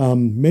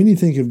 Many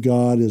think of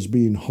God as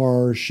being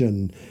harsh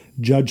and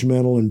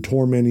judgmental and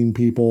tormenting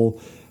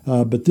people,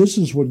 but this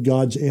is what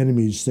God's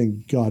enemies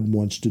think God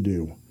wants to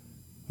do.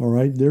 All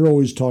right? They're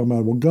always talking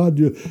about,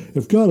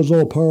 if God is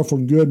all powerful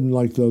and good, and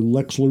like the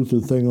Lex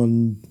Luthor thing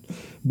on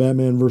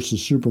Batman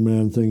versus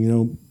Superman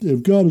thing,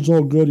 if God is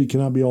all good, he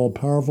cannot be all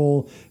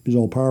powerful. If he's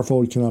all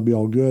powerful, he cannot be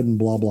all good, and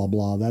blah, blah,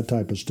 blah, that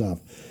type of stuff.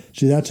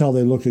 See, that's how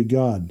they look at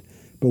God.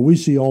 But we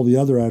see all the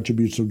other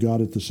attributes of God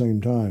at the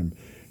same time.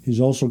 He's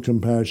also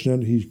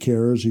compassionate, he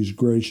cares, he's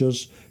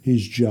gracious,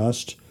 he's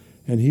just,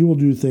 and he will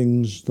do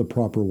things the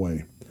proper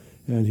way.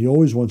 And he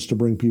always wants to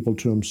bring people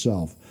to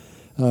himself.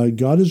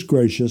 God is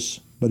gracious,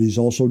 but he's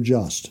also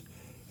just.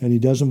 And he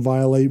doesn't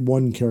violate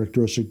one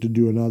characteristic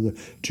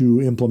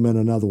to implement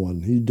another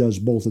one. He does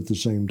both at the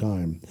same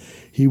time.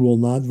 He will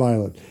not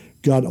violate.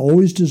 God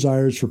always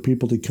desires for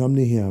people to come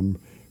to him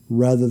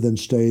rather than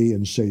stay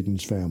in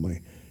Satan's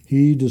family.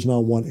 He does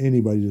not want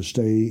anybody to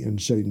stay in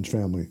Satan's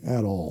family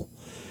at all.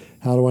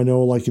 How do I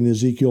know? Like in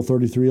Ezekiel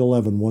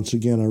 33:11, once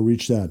again I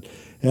reach that.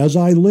 As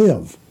I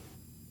live,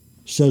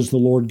 says the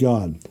Lord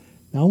God.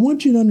 Now I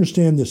want you to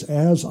understand this,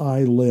 as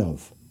I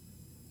live.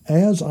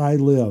 As I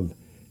live,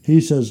 he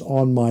says,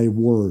 on my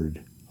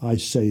word, I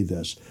say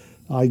this.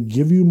 I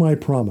give you my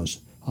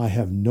promise. I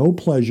have no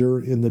pleasure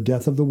in the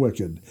death of the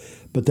wicked,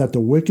 but that the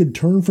wicked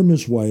turn from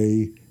his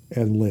way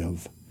and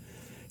live.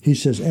 He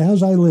says,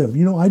 as I live.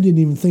 I didn't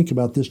even think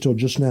about this till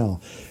just now,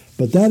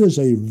 but that is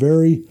a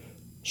very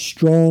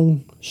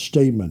strong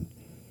statement.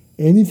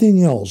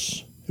 Anything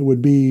else, it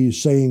would be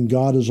saying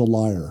God is a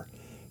liar.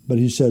 But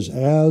he says,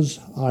 as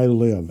I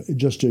live,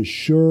 just as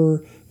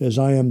sure as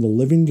I am the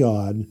living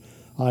God,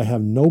 I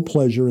have no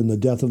pleasure in the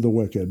death of the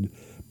wicked,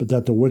 but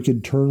that the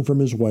wicked turn from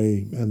his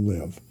way and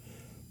live.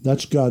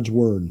 That's God's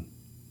word.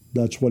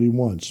 That's what he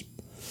wants.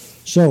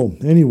 So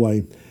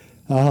anyway,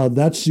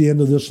 that's the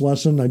end of this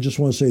lesson. I just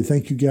want to say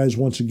thank you guys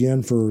once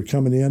again for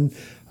coming in.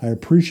 I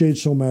appreciate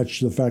so much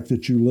the fact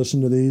that you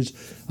listen to these.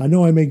 I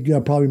know I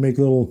probably make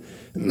little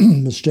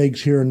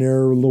mistakes here and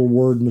there, little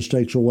word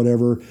mistakes or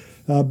whatever.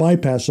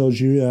 Bypass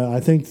those. I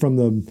think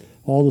from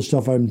all the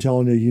stuff I'm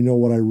telling you, you know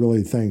what I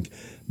really think.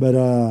 But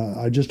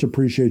I just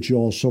appreciate you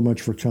all so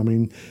much for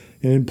coming.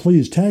 And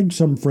please tag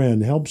some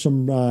friend, have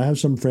some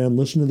friend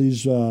listen to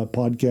these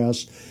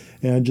podcasts,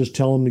 and just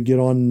tell them to get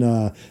on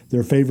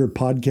their favorite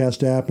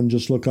podcast app and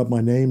just look up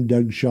my name,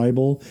 Doug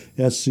Scheibel,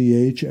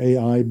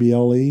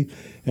 Schaible.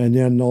 And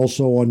then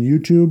also on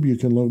YouTube, you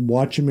can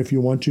watch them if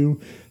you want to.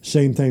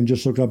 Same thing,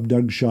 just look up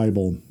Doug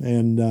Scheibel,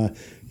 and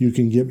you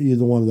can get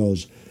either one of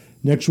those.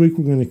 Next week,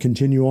 we're going to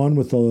continue on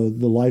with the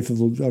life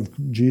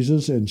of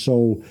Jesus. And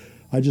so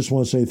I just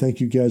want to say thank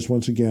you guys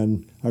once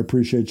again. I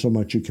appreciate so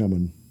much you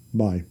coming.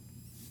 Bye.